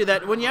shows you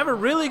that when you have a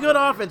really good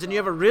offense and you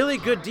have a really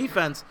good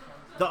defense,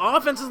 the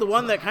offense is the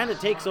one that kind of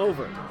takes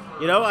over.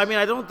 I mean,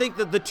 I don't think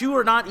that the two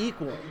are not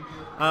equal.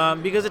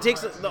 Because it takes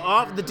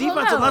the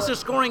defense, unless they're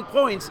scoring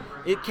points,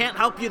 it can't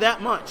help you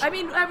that much. I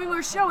mean,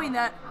 we're showing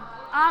that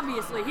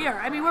obviously here.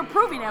 I mean, we're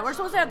proving that. We're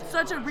supposed to have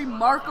such a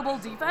remarkable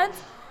defense,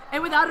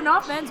 and without an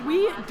offense,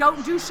 we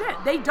don't do shit.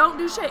 They don't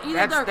do shit.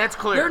 Either that's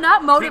clear. They're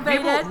not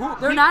motivated.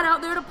 They're not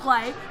out there to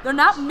play. They're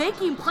not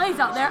making plays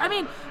out there. I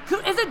mean,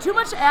 is it too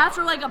much to ask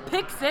for like a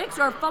pick six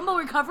or a fumble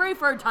recovery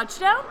for a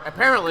touchdown?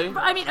 Apparently.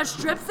 I mean, a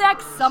strip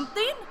sack,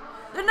 something?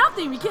 They're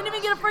nothing. We can't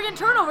even get a friggin'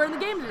 turnover in the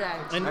game today.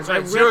 And that's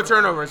right. 0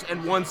 turnovers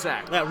and 1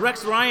 sack.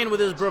 Rex Ryan with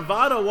his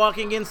bravado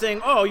walking in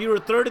saying, "Oh, you were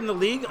 3rd in the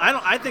league."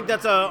 I think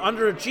that's a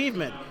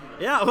underachievement.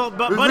 Yeah, well,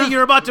 but buddy,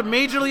 you're about to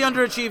majorly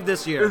underachieve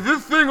this year. Is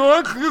this thing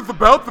on? It's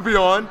about to be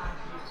on.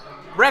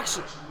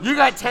 Rex, you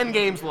got 10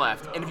 games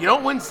left, and if you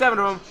don't win 7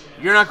 of them,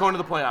 you're not going to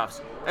the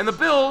playoffs. And the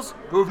Bills,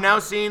 who have now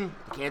seen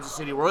the Kansas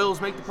City Royals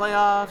make the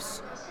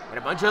playoffs, and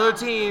a bunch of other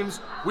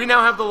teams, we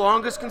now have the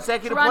longest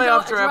consecutive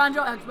playoff draft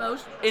Toronto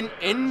Expos.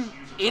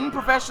 in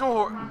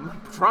professional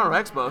Toronto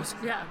Expos.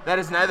 Yeah. That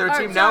is neither a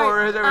team now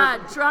or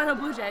Toronto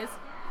Blue Jays.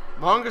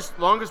 Longest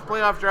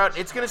playoff drought.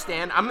 It's going to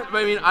stand.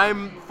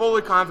 I'm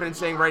fully confident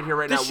saying right here,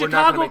 right now, we're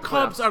not going to make the playoffs. The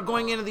Chicago Cubs are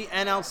going into the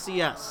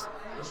NLCS.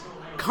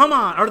 Come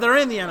on, or they're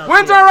in the NLCS.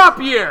 When's our up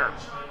year?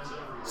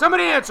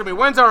 Somebody answer me.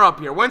 When's our up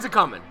year? When's it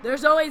coming?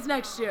 There's always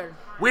next year.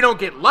 We don't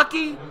get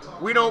lucky.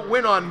 We don't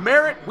win on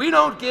merit. We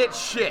don't get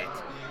shit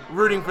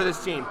rooting for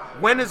this team.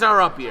 When is our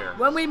up year?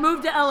 When we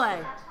move to LA.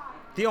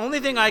 The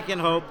only thing I can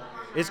hope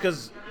is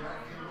because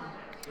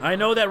I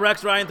know that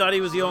Rex Ryan thought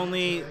he was the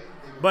only,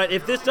 but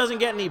if this doesn't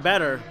get any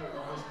better,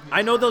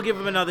 I know they'll give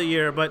him another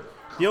year, but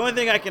the only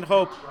thing I can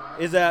hope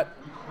is that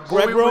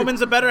Greg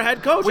Roman's a better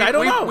head coach. I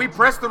don't know. We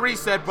press the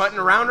reset button,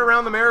 around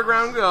the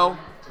merry-go-round go.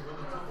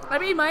 I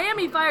mean,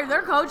 Miami fired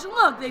their coach, and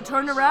look, they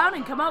turned around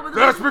and come out with...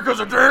 That's because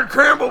Dan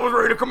Campbell was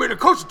ready to come in and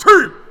coach the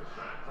team.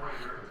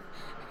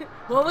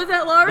 What was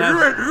that, Lars?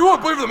 You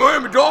want to play for the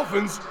Miami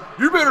Dolphins,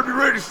 you better be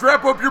ready to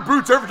strap up your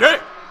boots every day.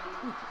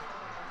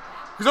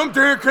 Because I'm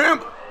Dan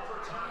Campbell.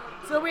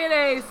 So we had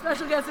a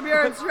special guest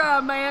appearance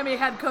from Miami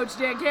head coach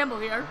Dan Campbell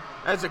here.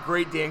 That's a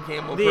great Dan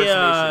Campbell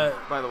impersonation,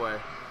 by the way.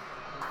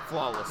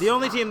 flawless. The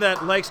only team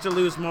that likes to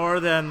lose more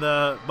than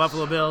the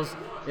Buffalo Bills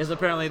is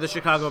apparently the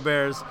Chicago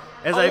Bears.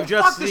 As I've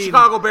just fuck seen, the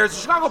Chicago Bears.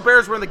 The Chicago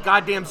Bears were in the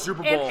goddamn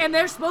Super Bowl. And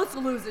they're supposed to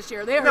lose this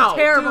year. They're no, a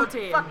terrible dude,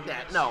 team. Fuck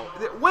that. No.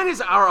 When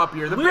is our up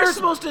year? The we're Bears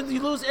supposed to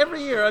lose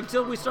every year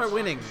until we start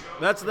winning.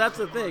 That's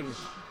the thing.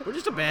 We're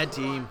just a bad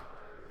team.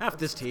 Half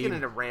this Get team.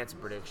 into rants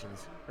and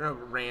predictions. No,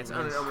 rants. I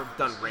don't know, we're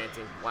done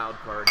ranting. Wild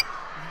card.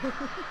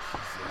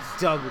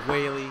 Doug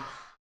Whaley.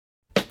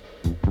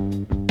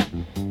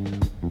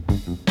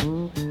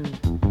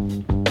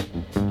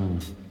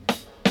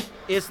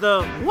 It's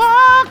the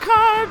wild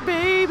card,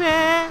 baby.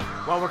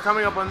 Well, we're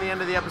coming up on the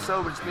end of the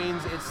episode, which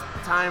means it's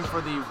time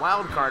for the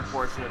wild card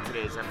portion of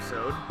today's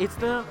episode. It's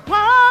the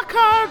wild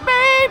card,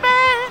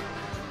 baby.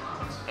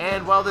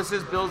 And while this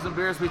is Bills and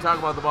Beers, we talk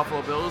about the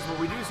Buffalo Bills, but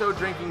we do so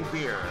drinking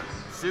beer.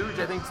 Suge,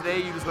 I think today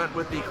you just went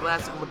with the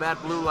classic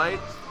Labatt Blue Light.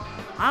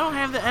 I don't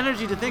have the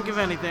energy to think of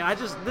anything.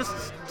 This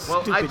is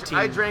Well, stupid team.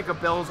 I drank a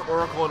Bell's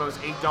Oracle and it was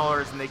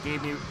 $8, and they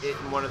gave me it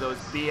in one of those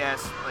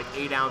BS, like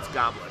 8-ounce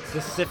goblets.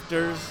 the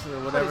sifters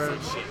or whatever. What is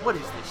this shit? What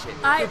is this shit?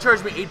 I- They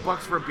charge me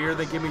 $8 for a beer,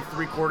 they give me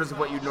 3/4 of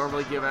what you'd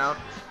normally give out.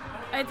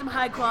 I had some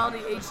high quality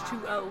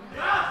H2O.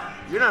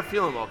 You're not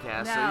feeling well,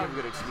 Cass, so you No. have a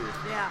good excuse.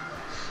 Yeah.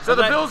 So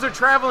the But- Bills are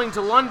traveling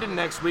to London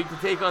next week to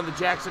take on the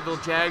Jacksonville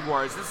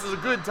Jaguars. This is a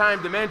good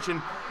time to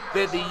mention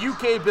that the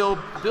UK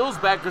Bills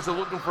backers are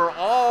looking for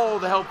all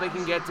the help they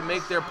can get to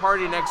make their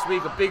party next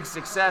week a big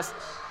success.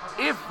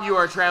 If you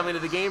are traveling to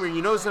the game or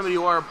you know somebody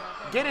who are,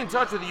 get in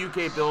touch with the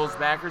UK Bills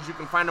backers. You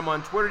can find them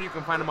on Twitter, you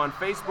can find them on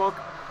Facebook,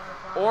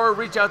 or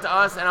reach out to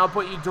us and I'll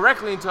put you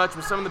directly in touch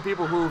with some of the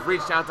people who've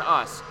reached out to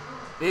us.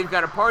 They've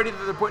got a party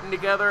that they're putting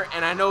together,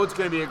 and I know it's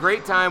going to be a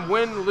great time.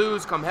 Win,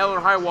 lose, come hell or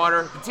high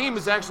water. The team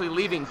is actually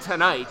leaving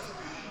tonight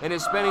and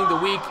is spending the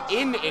week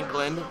in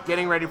England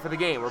getting ready for the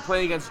game. We're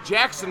playing against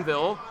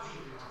Jacksonville,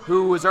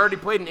 who has already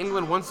played in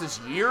England once this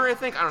year, I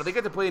think. I don't know. They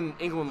get to play in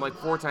England like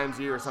 4 times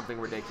a year or something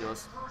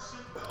ridiculous.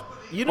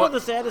 You know What?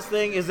 the saddest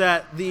thing is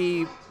that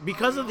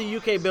because of the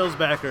UK Bills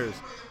backers,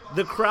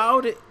 the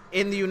crowd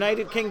in the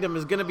United Kingdom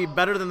is going to be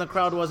better than the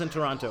crowd was in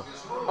Toronto.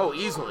 Oh,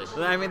 easily.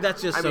 I mean,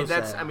 that's just so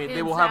sad.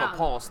 They will have a Hands down.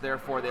 pulse,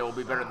 therefore they will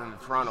be better than the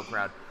Toronto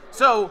crowd.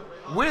 So,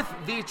 with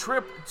the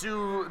trip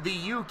to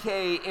the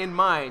UK in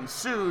mind,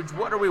 Suge,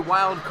 what are we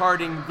wild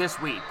carding this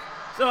week?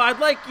 So I'd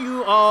like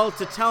you all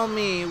to tell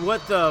me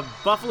what the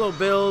Buffalo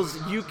Bills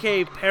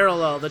UK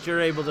parallel that you're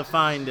able to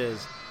find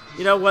is.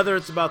 You know, whether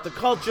it's about the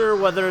culture,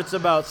 whether it's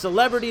about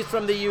celebrities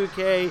from the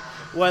UK,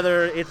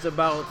 whether it's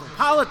about the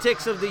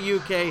politics of the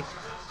UK.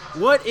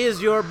 What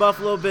is your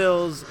Buffalo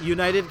Bills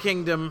United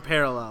Kingdom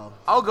parallel?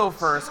 I'll go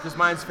first because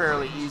mine's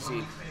fairly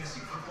easy.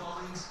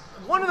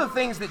 One of the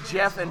things that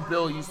Jeff and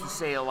Bill used to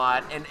say a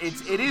lot, and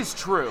it is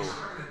true,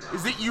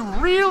 is that you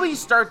really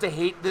start to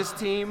hate this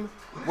team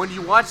when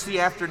you watch the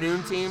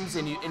afternoon teams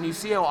and you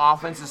see how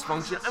offenses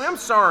function. I mean, I'm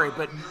sorry,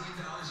 but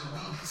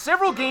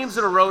several games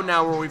in a row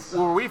now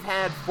where we've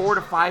had 4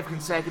 to 5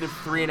 consecutive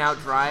 3-and-out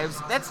drives,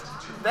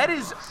 that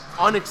is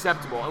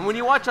unacceptable. And when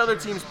you watch other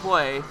teams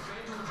play,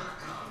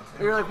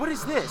 you're like, what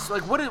is this?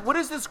 Like, what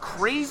is this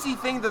crazy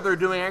thing that they're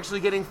doing,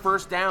 actually getting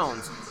first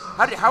downs?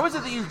 How is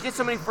it that you get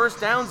so many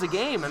first downs a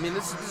game? I mean,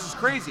 this is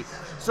crazy.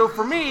 So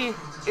for me,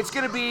 it's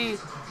going to be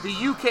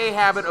the UK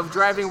habit of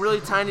driving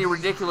really tiny,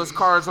 ridiculous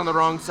cars on the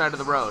wrong side of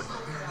the road.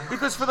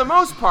 Because for the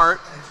most part,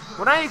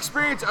 when I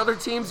experience other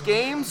teams'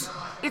 games,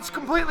 it's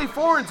completely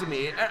foreign to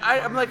me.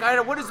 I'm like,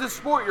 what is this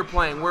sport you're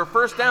playing where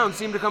first downs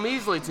seem to come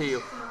easily to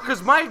you?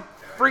 Because my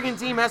friggin'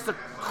 team has to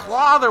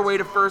claw their way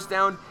to first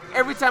down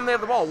every time they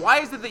have the ball. Why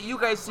is it that you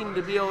guys seem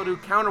to be able to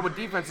counter what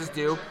defenses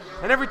do?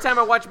 And every time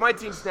I watch my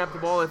team snap the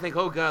ball, I think,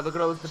 oh, God, look at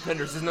all those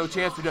defenders. There's no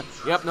chance we do.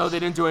 Yep, no, they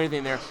didn't do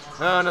anything there.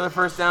 Oh, another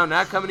first down,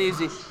 not coming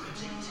easy.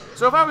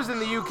 So if I was in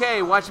the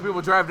UK watching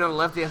people drive down the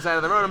left-hand side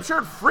of the road, I'm sure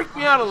it'd freak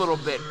me out a little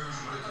bit.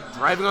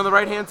 Driving on the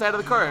right-hand side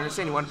of the car. I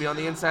understand you want to be on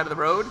the inside of the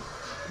road,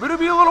 but it'd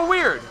be a little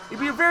weird. It'd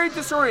be very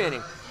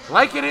disorienting.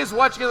 Like it is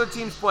watching other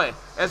teams play,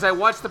 as I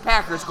watch the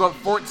Packers go up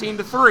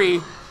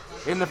 14-3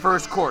 in the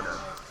first quarter.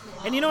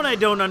 And you know what I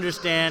don't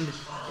understand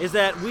is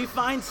that we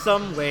find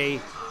some way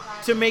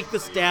to make the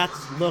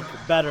stats look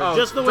better,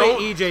 just the way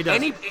EJ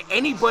does.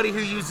 Anybody who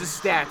uses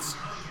stats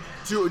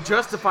to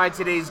justify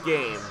today's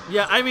game.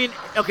 Yeah, I mean,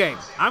 okay,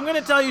 I'm going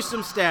to tell you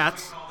some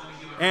stats,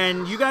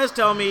 and you guys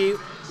tell me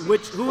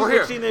which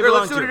team they belong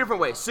let's do it a to.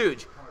 different way.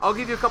 Suge, I'll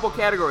give you a couple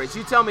categories.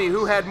 You tell me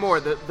who had more,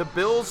 the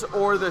Bills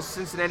or the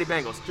Cincinnati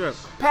Bengals. Sure.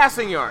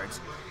 Passing yards.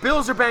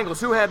 Bills or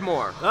Bengals, who had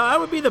more? That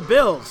would be the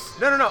Bills.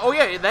 No. Oh,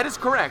 yeah, that is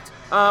correct.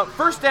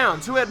 First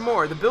downs, who had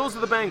more, the Bills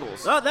or the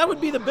Bengals? That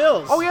would be the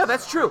Bills. Oh, yeah,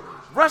 that's true.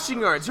 Rushing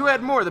yards, who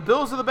had more, the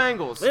Bills or the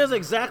Bengals? It is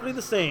exactly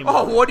the same.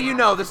 Oh, what do you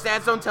know? The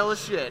stats don't tell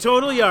us shit.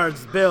 Total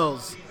yards,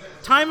 Bills.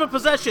 Time of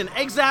possession,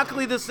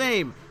 exactly the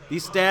same.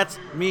 These stats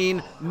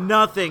mean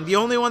nothing. The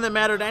only one that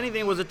mattered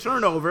anything was a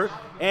turnover,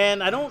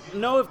 and I don't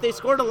know if they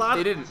scored a lot.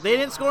 They didn't. They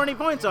didn't score any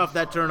points off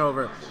that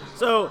turnover.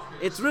 So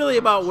it's really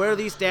about where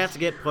these stats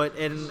get put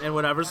and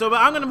whatever. So but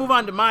I'm going to move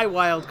on to my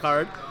wild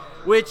card,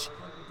 which,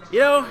 you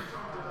know,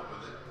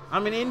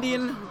 I'm an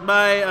Indian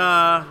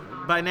by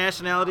by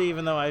nationality,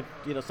 even though I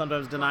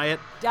sometimes deny it.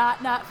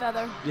 Dot, not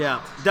feather.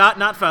 Yeah, dot,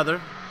 not feather.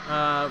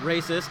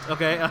 Racist.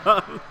 Okay.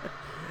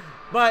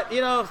 But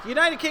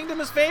United Kingdom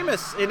is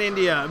famous in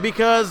India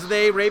because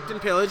they raped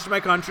and pillaged my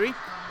country,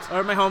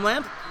 or my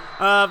homeland.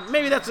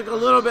 Maybe that's a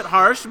little bit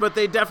harsh, but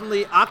they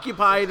definitely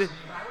occupied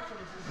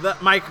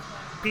my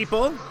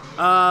people,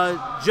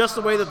 just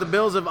the way that the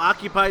Bills have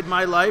occupied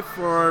my life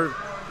for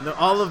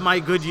all of my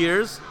good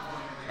years.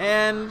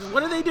 And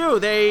what did they do?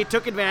 They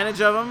took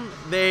advantage of them.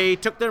 They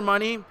took their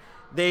money.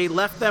 They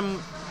left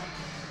them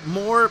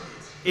more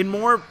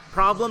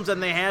problems than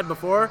they had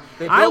before.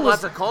 They built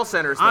lots of call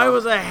centers, though. I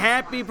was a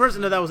happy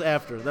person. No, that was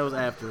after. That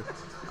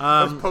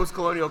was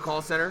post-colonial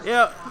call center?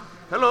 Yeah.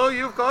 Hello,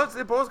 you've called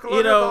the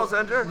post-colonial call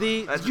center.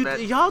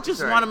 Y'all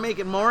just want to make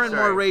it more and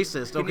more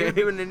racist, okay? Can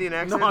you do an Indian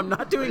accent? No, I'm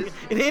not doing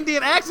an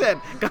Indian accent.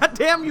 God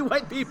damn you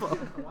white people.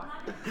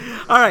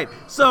 All right,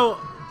 so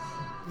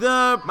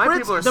the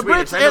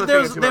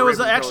Brits, there was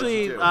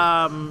actually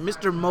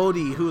Mr.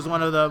 Modi, who's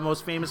one of the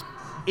most famous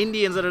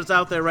Indians that is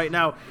out there right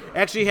now,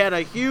 actually had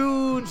a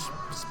huge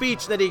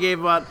speech that he gave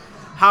about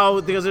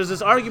how, because there's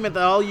this argument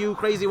that all you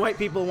crazy white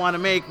people want to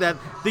make that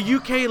the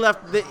UK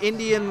left the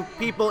Indian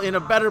people in a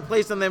better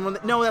place than them.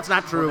 No, that's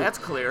not true. Well, that's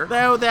clear.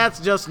 No, that's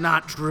just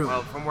not true.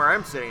 Well, from where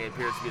I'm sitting, it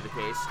appears to be the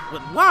case.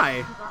 But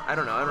why? I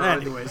don't know.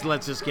 Anyways,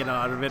 let's just get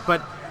out of it.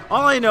 But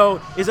all I know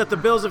is that the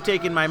Bills have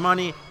taken my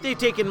money, they've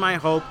taken my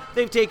hope,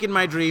 they've taken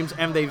my dreams,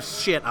 and they've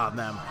shit on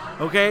them.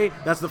 Okay?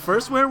 That's the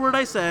first swear word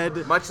I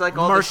said. Much like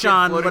all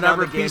Marshawn, the shit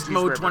whatever, the Beast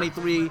Mode River.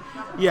 23.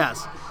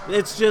 Yes.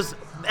 It's just...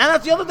 And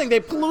that's the other thing. They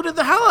polluted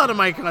the hell out of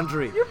my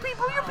country. Your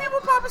people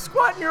probably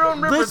squat in your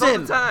own rivers all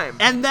the time.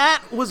 And that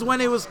was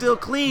when it was still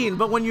clean.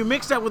 But when you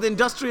mix that with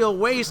industrial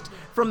waste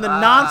from the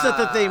nonsense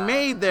that they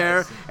made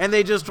there, and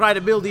they just try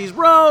to build these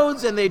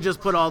roads, and they just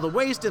put all the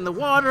waste in the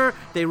water,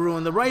 they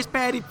ruin the rice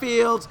paddy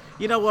fields.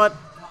 You know what?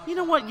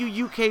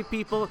 You UK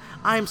people,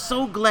 I'm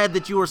so glad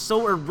that you are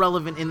so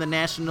irrelevant in the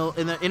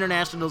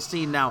international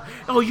scene now.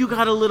 Oh, you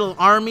got a little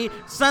army.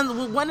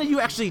 Son, when do you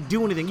actually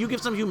do anything? You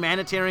give some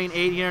humanitarian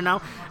aid here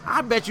now?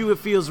 I bet you it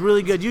feels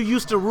really good. You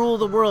used to rule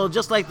the world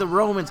just like the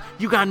Romans.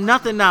 You got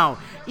nothing now.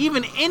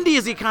 Even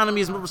India's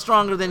economy is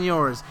stronger than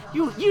yours.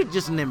 You're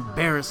just an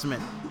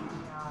embarrassment.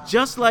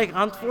 Just like,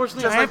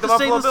 unfortunately, I have to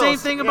say the same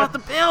thing about the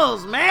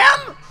Bills, man.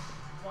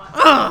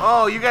 Ugh.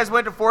 Oh, you guys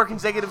went to 4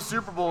 consecutive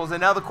Super Bowls, and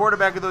now the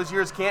quarterback of those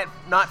years can't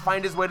not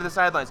find his way to the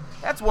sidelines.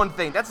 That's one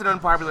thing. That's an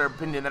unpopular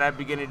opinion that I'm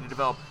beginning to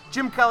develop.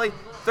 Jim Kelly,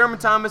 Thurman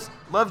Thomas,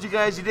 loved you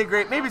guys. You did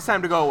great. Maybe it's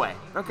time to go away.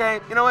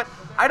 Okay? You know what?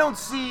 I don't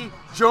see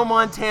Joe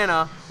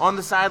Montana on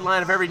the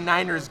sideline of every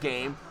Niners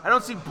game. I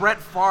don't see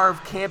Brett Favre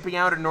camping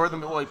out in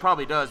Northern. Well, he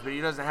probably does, but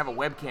he doesn't have a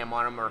webcam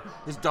on him, or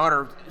his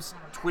daughter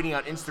tweeting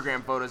out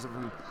Instagram photos of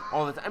him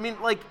all the time. I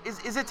mean, like,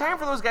 is it time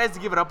for those guys to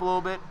give it up a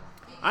little bit?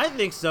 I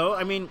think so.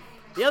 I mean,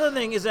 the other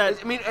thing is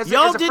that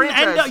y'all didn't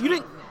end up. You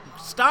didn't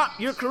stop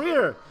your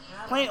career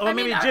playing. Or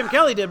maybe Jim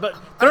Kelly did, but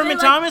Thurman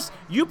Thomas,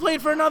 you played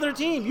for another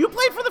team. You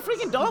played for the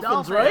freaking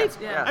Dolphins, right?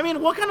 Yeah. I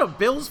mean, what kind of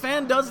Bills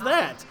fan does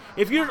that?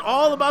 If you're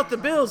all about the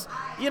Bills,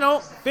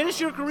 finish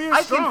your career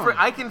strong.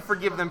 I can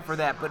forgive them for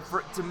that, but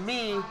to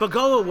me, but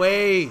go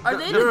away. Are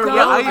they the GOAT?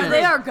 Are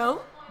they our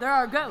GOAT? They're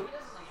our GOAT.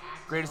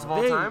 Greatest of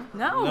all time?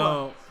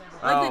 No.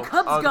 Like the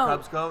Cubs GOAT. The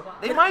Cubs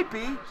GOAT. They might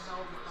be.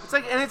 It's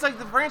like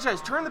the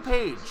franchise. Turn the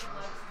page.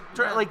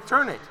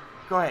 Turn it.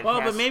 Go ahead. Well,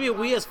 Cass. but maybe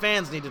we as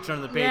fans need to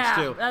turn the page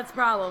too. Yeah, that's the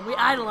problem. We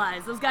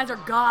idolize. Those guys are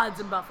gods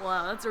in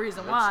Buffalo. That's the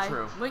reason why. That's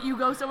true. But you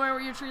go somewhere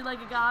where you're treated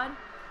like a god.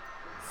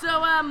 So,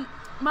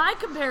 my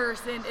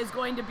comparison is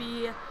going to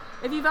be,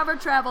 if you've ever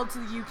traveled to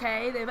the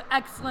UK, they have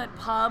excellent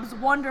pubs,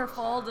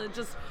 wonderful to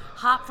just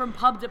hop from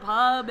pub to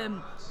pub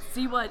and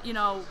see what,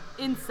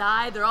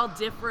 inside. They're all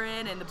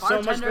different, and the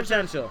bartenders so much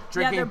potential.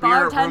 Drinking their beer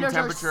at room bartenders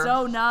are temperature.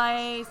 so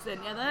nice, and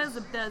that is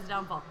a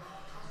downfall.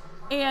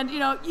 And,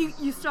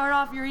 you start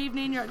off your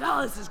evening, you're like,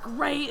 oh, this is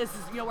great, this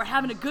is, we're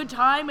having a good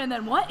time, and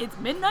then what? It's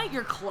midnight,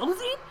 you're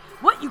closing?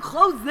 What, you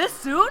close this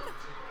soon?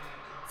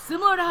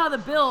 Similar to how the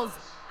Bills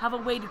have a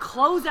way to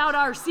close out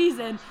our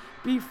season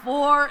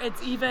before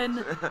it's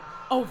even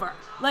over.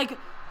 Like,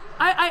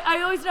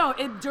 I always know,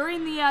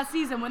 during the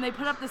season, when they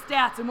put up the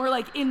stats and we're,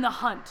 like, in the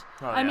hunt.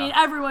 Oh, I mean,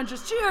 everyone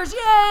just cheers,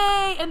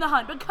 yay, in the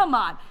hunt. But come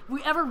on, have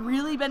we ever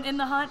really been in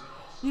the hunt?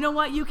 You know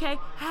what, UK?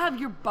 Have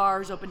your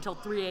bars open till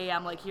 3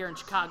 a.m. like here in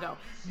Chicago.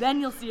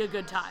 Then you'll see a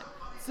good time.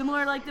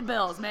 Similar like the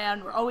Bills,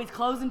 man. We're always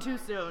closing too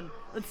soon.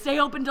 Let's stay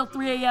open till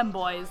 3 a.m.,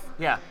 boys.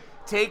 Yeah.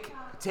 Take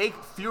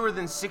fewer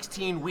than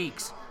 16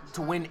 weeks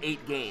to win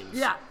 8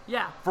 games.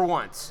 Yeah. For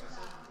once.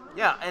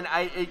 Yeah, and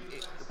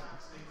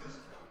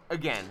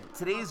again,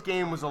 today's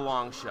game was a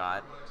long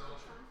shot.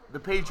 The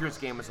Patriots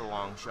game was a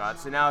long shot,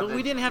 so now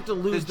we didn't have to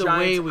lose the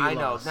Giants, way we I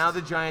know. lost. Now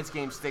the Giants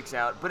game sticks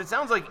out, but it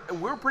sounds like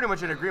we're pretty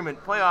much in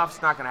agreement.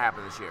 Playoffs not going to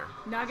happen this year.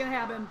 Not gonna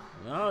happen.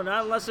 No,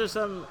 not unless there's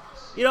some.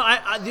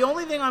 The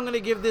only thing I'm going to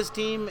give this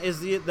team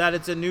is that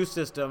it's a new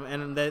system,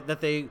 and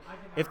that they,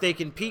 if they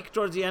can peak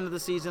towards the end of the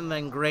season,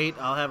 then great.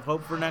 I'll have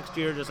hope for next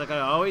year, just like I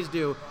always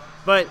do.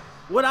 But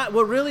what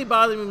really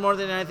bothered me more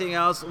than anything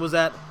else was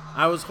that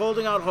I was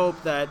holding out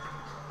hope that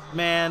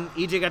man,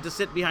 EJ got to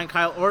sit behind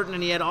Kyle Orton,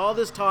 and he had all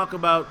this talk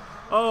about,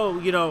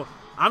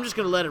 I'm just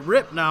going to let it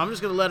rip now. I'm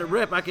just going to let it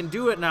rip. I can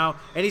do it now.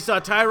 And he saw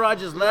Tyrod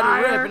just let it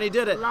rip, and he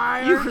did it.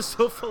 Liar. You were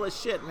so full of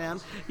shit, man.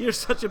 You're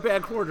such a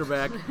bad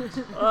quarterback.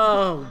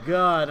 Oh,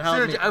 God.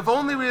 Help me. If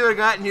only we would have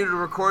gotten you to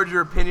record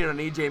your opinion on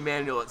EJ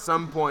Manuel at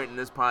some point in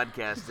this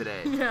podcast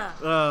today.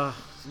 Yeah.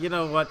 You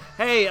know what?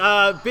 Hey,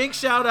 big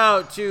shout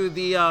out to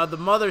the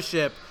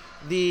mothership,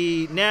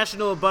 the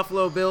National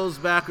Buffalo Bills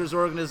Backers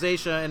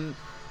Organization,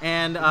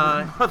 and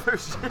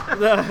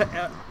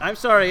Mothership. I'm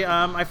sorry,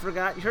 I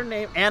forgot her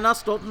name, Anna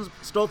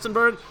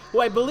Stolzenberg,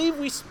 who I believe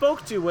we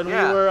spoke to when we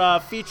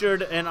were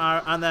featured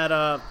on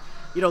that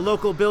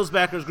local Bills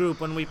Backers group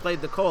when we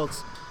played the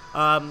Colts.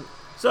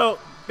 So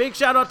big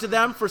shout out to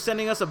them for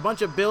sending us a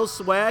bunch of Bills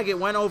swag. It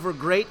went over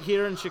great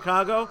here in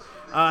Chicago.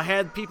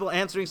 Had people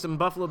answering some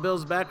Buffalo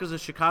Bills Backers of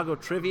Chicago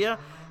trivia,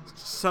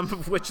 some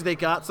of which they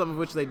got, some of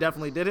which they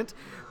definitely didn't.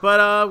 But,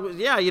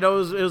 it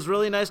was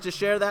really nice to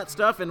share that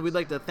stuff, and we'd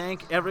like to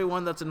thank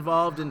everyone that's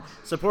involved in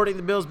supporting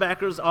the Bills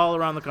Backers all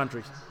around the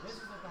country.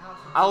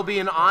 I'll be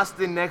in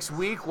Austin next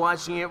week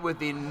watching it with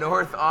the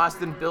North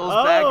Austin Bills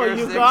Backers. Oh,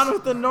 you've gone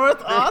with the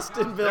North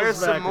Austin Bills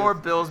There's Backers. some more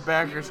Bills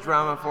Backers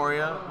drama for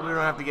you. We don't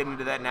have to get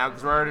into that now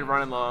because we're already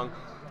running long.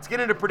 Let's get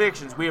into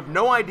predictions. We have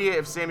no idea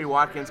if Sammy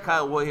Watkins,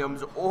 Kyle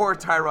Williams, or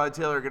Tyrod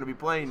Taylor are going to be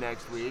playing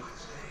next week,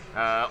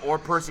 or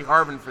Percy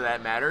Harvin for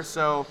that matter.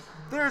 So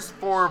there's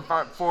four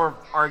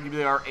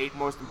arguably our 8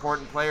 most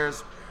important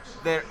players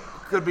that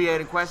could be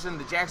in question.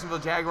 The Jacksonville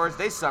Jaguars,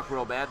 they suck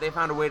real bad. They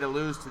found a way to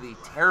lose to the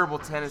terrible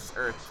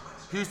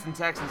Houston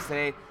Texans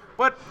today,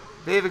 but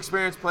they have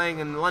experience playing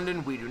in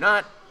London. We do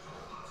not.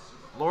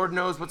 Lord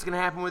knows what's going to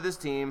happen with this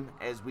team,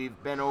 as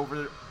we've been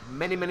over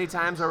many, many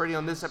times already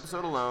on this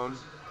episode alone.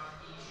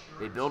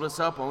 They build us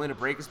up only to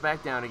break us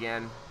back down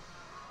again.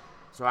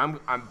 So I'm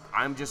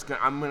going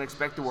to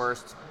expect the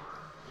worst,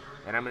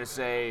 and I'm going to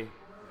say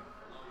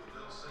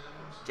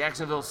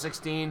Jacksonville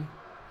 16,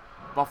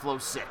 Buffalo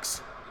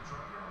 6.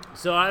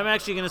 So I'm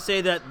actually going to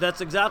say that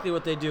that's exactly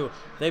what they do.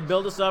 They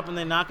build us up and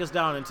they knock us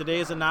down. And today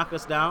is a knock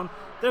us down.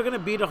 They're going to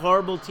beat a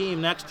horrible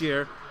team next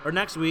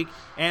week.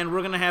 And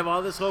we're going to have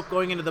all this hope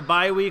going into the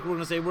bye week. We're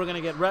going to say we're going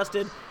to get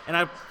rested. And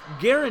I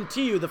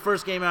guarantee you the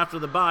first game after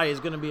the bye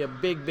is going to be a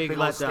big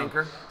letdown.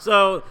 Stinker.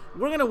 So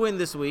we're going to win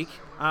this week.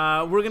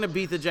 We're going to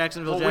beat the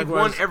Jacksonville Jaguars. We've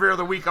won every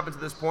other week up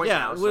until this point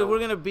now. Yeah, we're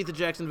going to beat the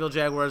Jacksonville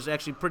Jaguars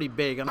actually pretty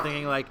big. I'm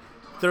thinking like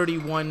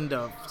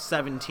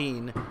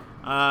 31-17.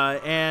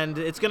 And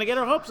it's going to get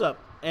our hopes up,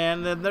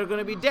 and then they're going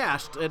to be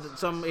dashed at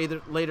some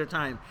later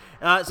time.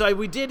 So I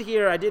did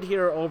hear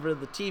over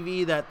the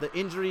TV that the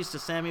injuries to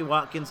Sammy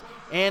Watkins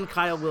and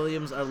Kyle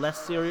Williams are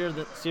less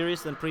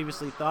serious than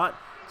previously thought.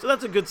 So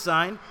that's a good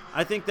sign.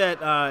 I think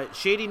that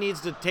Shady needs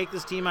to take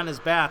this team on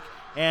his back,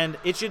 and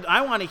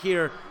I want to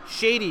hear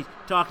Shady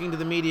talking to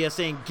the media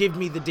saying, "Give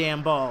me the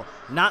damn ball,"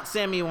 not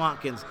Sammy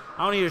Watkins.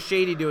 I want to hear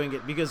Shady doing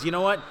it, because you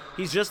know what?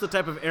 He's just the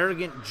type of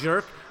arrogant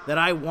jerk that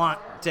I want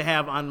to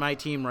have on my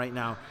team right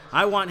now.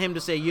 I want him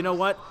to say, you know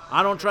what?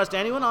 I don't trust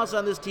anyone else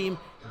on this team.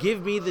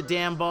 Give me the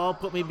damn ball.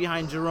 Put me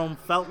behind Jerome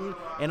Felton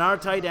and our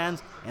tight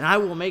ends, and I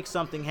will make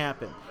something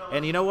happen.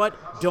 And you know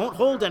what? Don't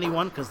hold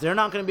anyone, because they're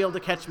not going to be able to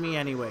catch me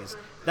anyways.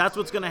 That's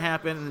what's going to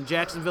happen, and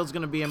Jacksonville's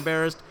going to be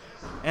embarrassed,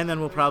 and then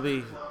we'll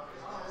probably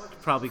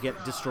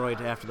get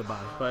destroyed after the bye.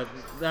 But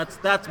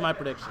that's my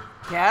prediction.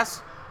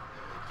 Cass?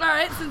 All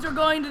right, since we're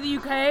going to the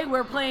UK,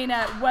 we're playing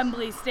at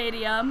Wembley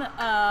Stadium,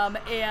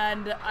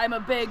 and I'm a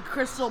big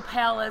Crystal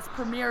Palace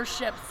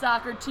Premiership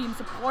soccer team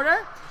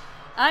supporter.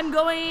 I'm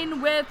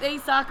going with a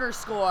soccer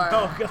score.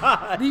 Oh,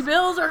 God. The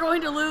Bills are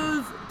going to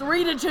lose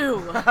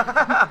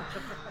 3-2.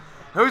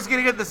 Who's going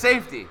to get the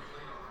safety?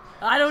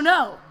 I don't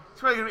know.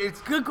 It's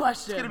Good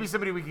question. It's going to be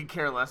somebody we could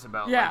care less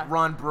about. Yeah. Like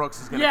Ron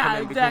Brooks is going to come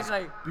in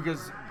exactly.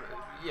 because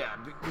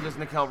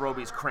Nickel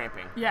Roby's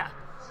cramping. Yeah.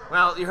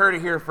 Well, you heard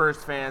it here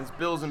first, fans.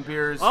 Bills and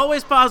Beers.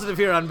 Always positive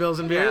here on Bills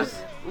and Beers.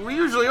 Yeah, we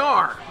usually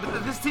are,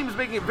 but this team is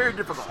making it very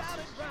difficult.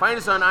 Find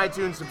us on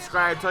iTunes,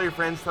 subscribe, tell your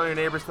friends, tell your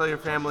neighbors, tell your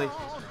family.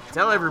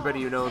 Tell everybody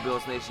you know in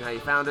Bills Nation how you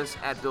found us,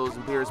 at Bills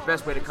and Beers.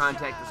 Best way to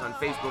contact us on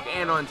Facebook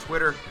and on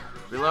Twitter.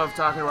 We love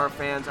talking to our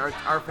fans.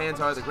 Our fans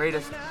are the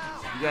greatest.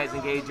 You guys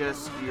engage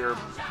us. You're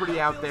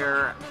pretty out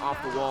there,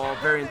 off the wall,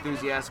 very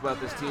enthusiastic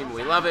about this team.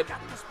 We love it.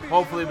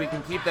 Hopefully we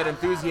can keep that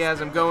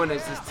enthusiasm going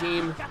as this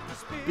team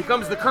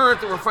becomes the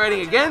current that we're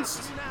fighting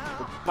against.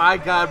 But by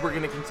God, we're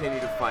going to continue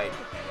to fight.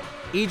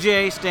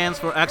 EJ stands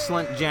for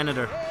Excellent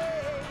Janitor.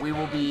 We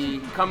will be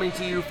coming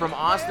to you from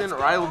Austin,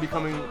 or I will be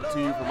coming to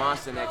you from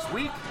Austin next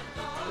week.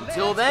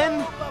 Until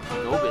then,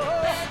 go Bills.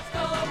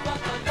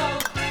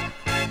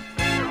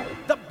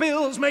 The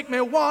Bills make me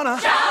wanna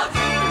shout.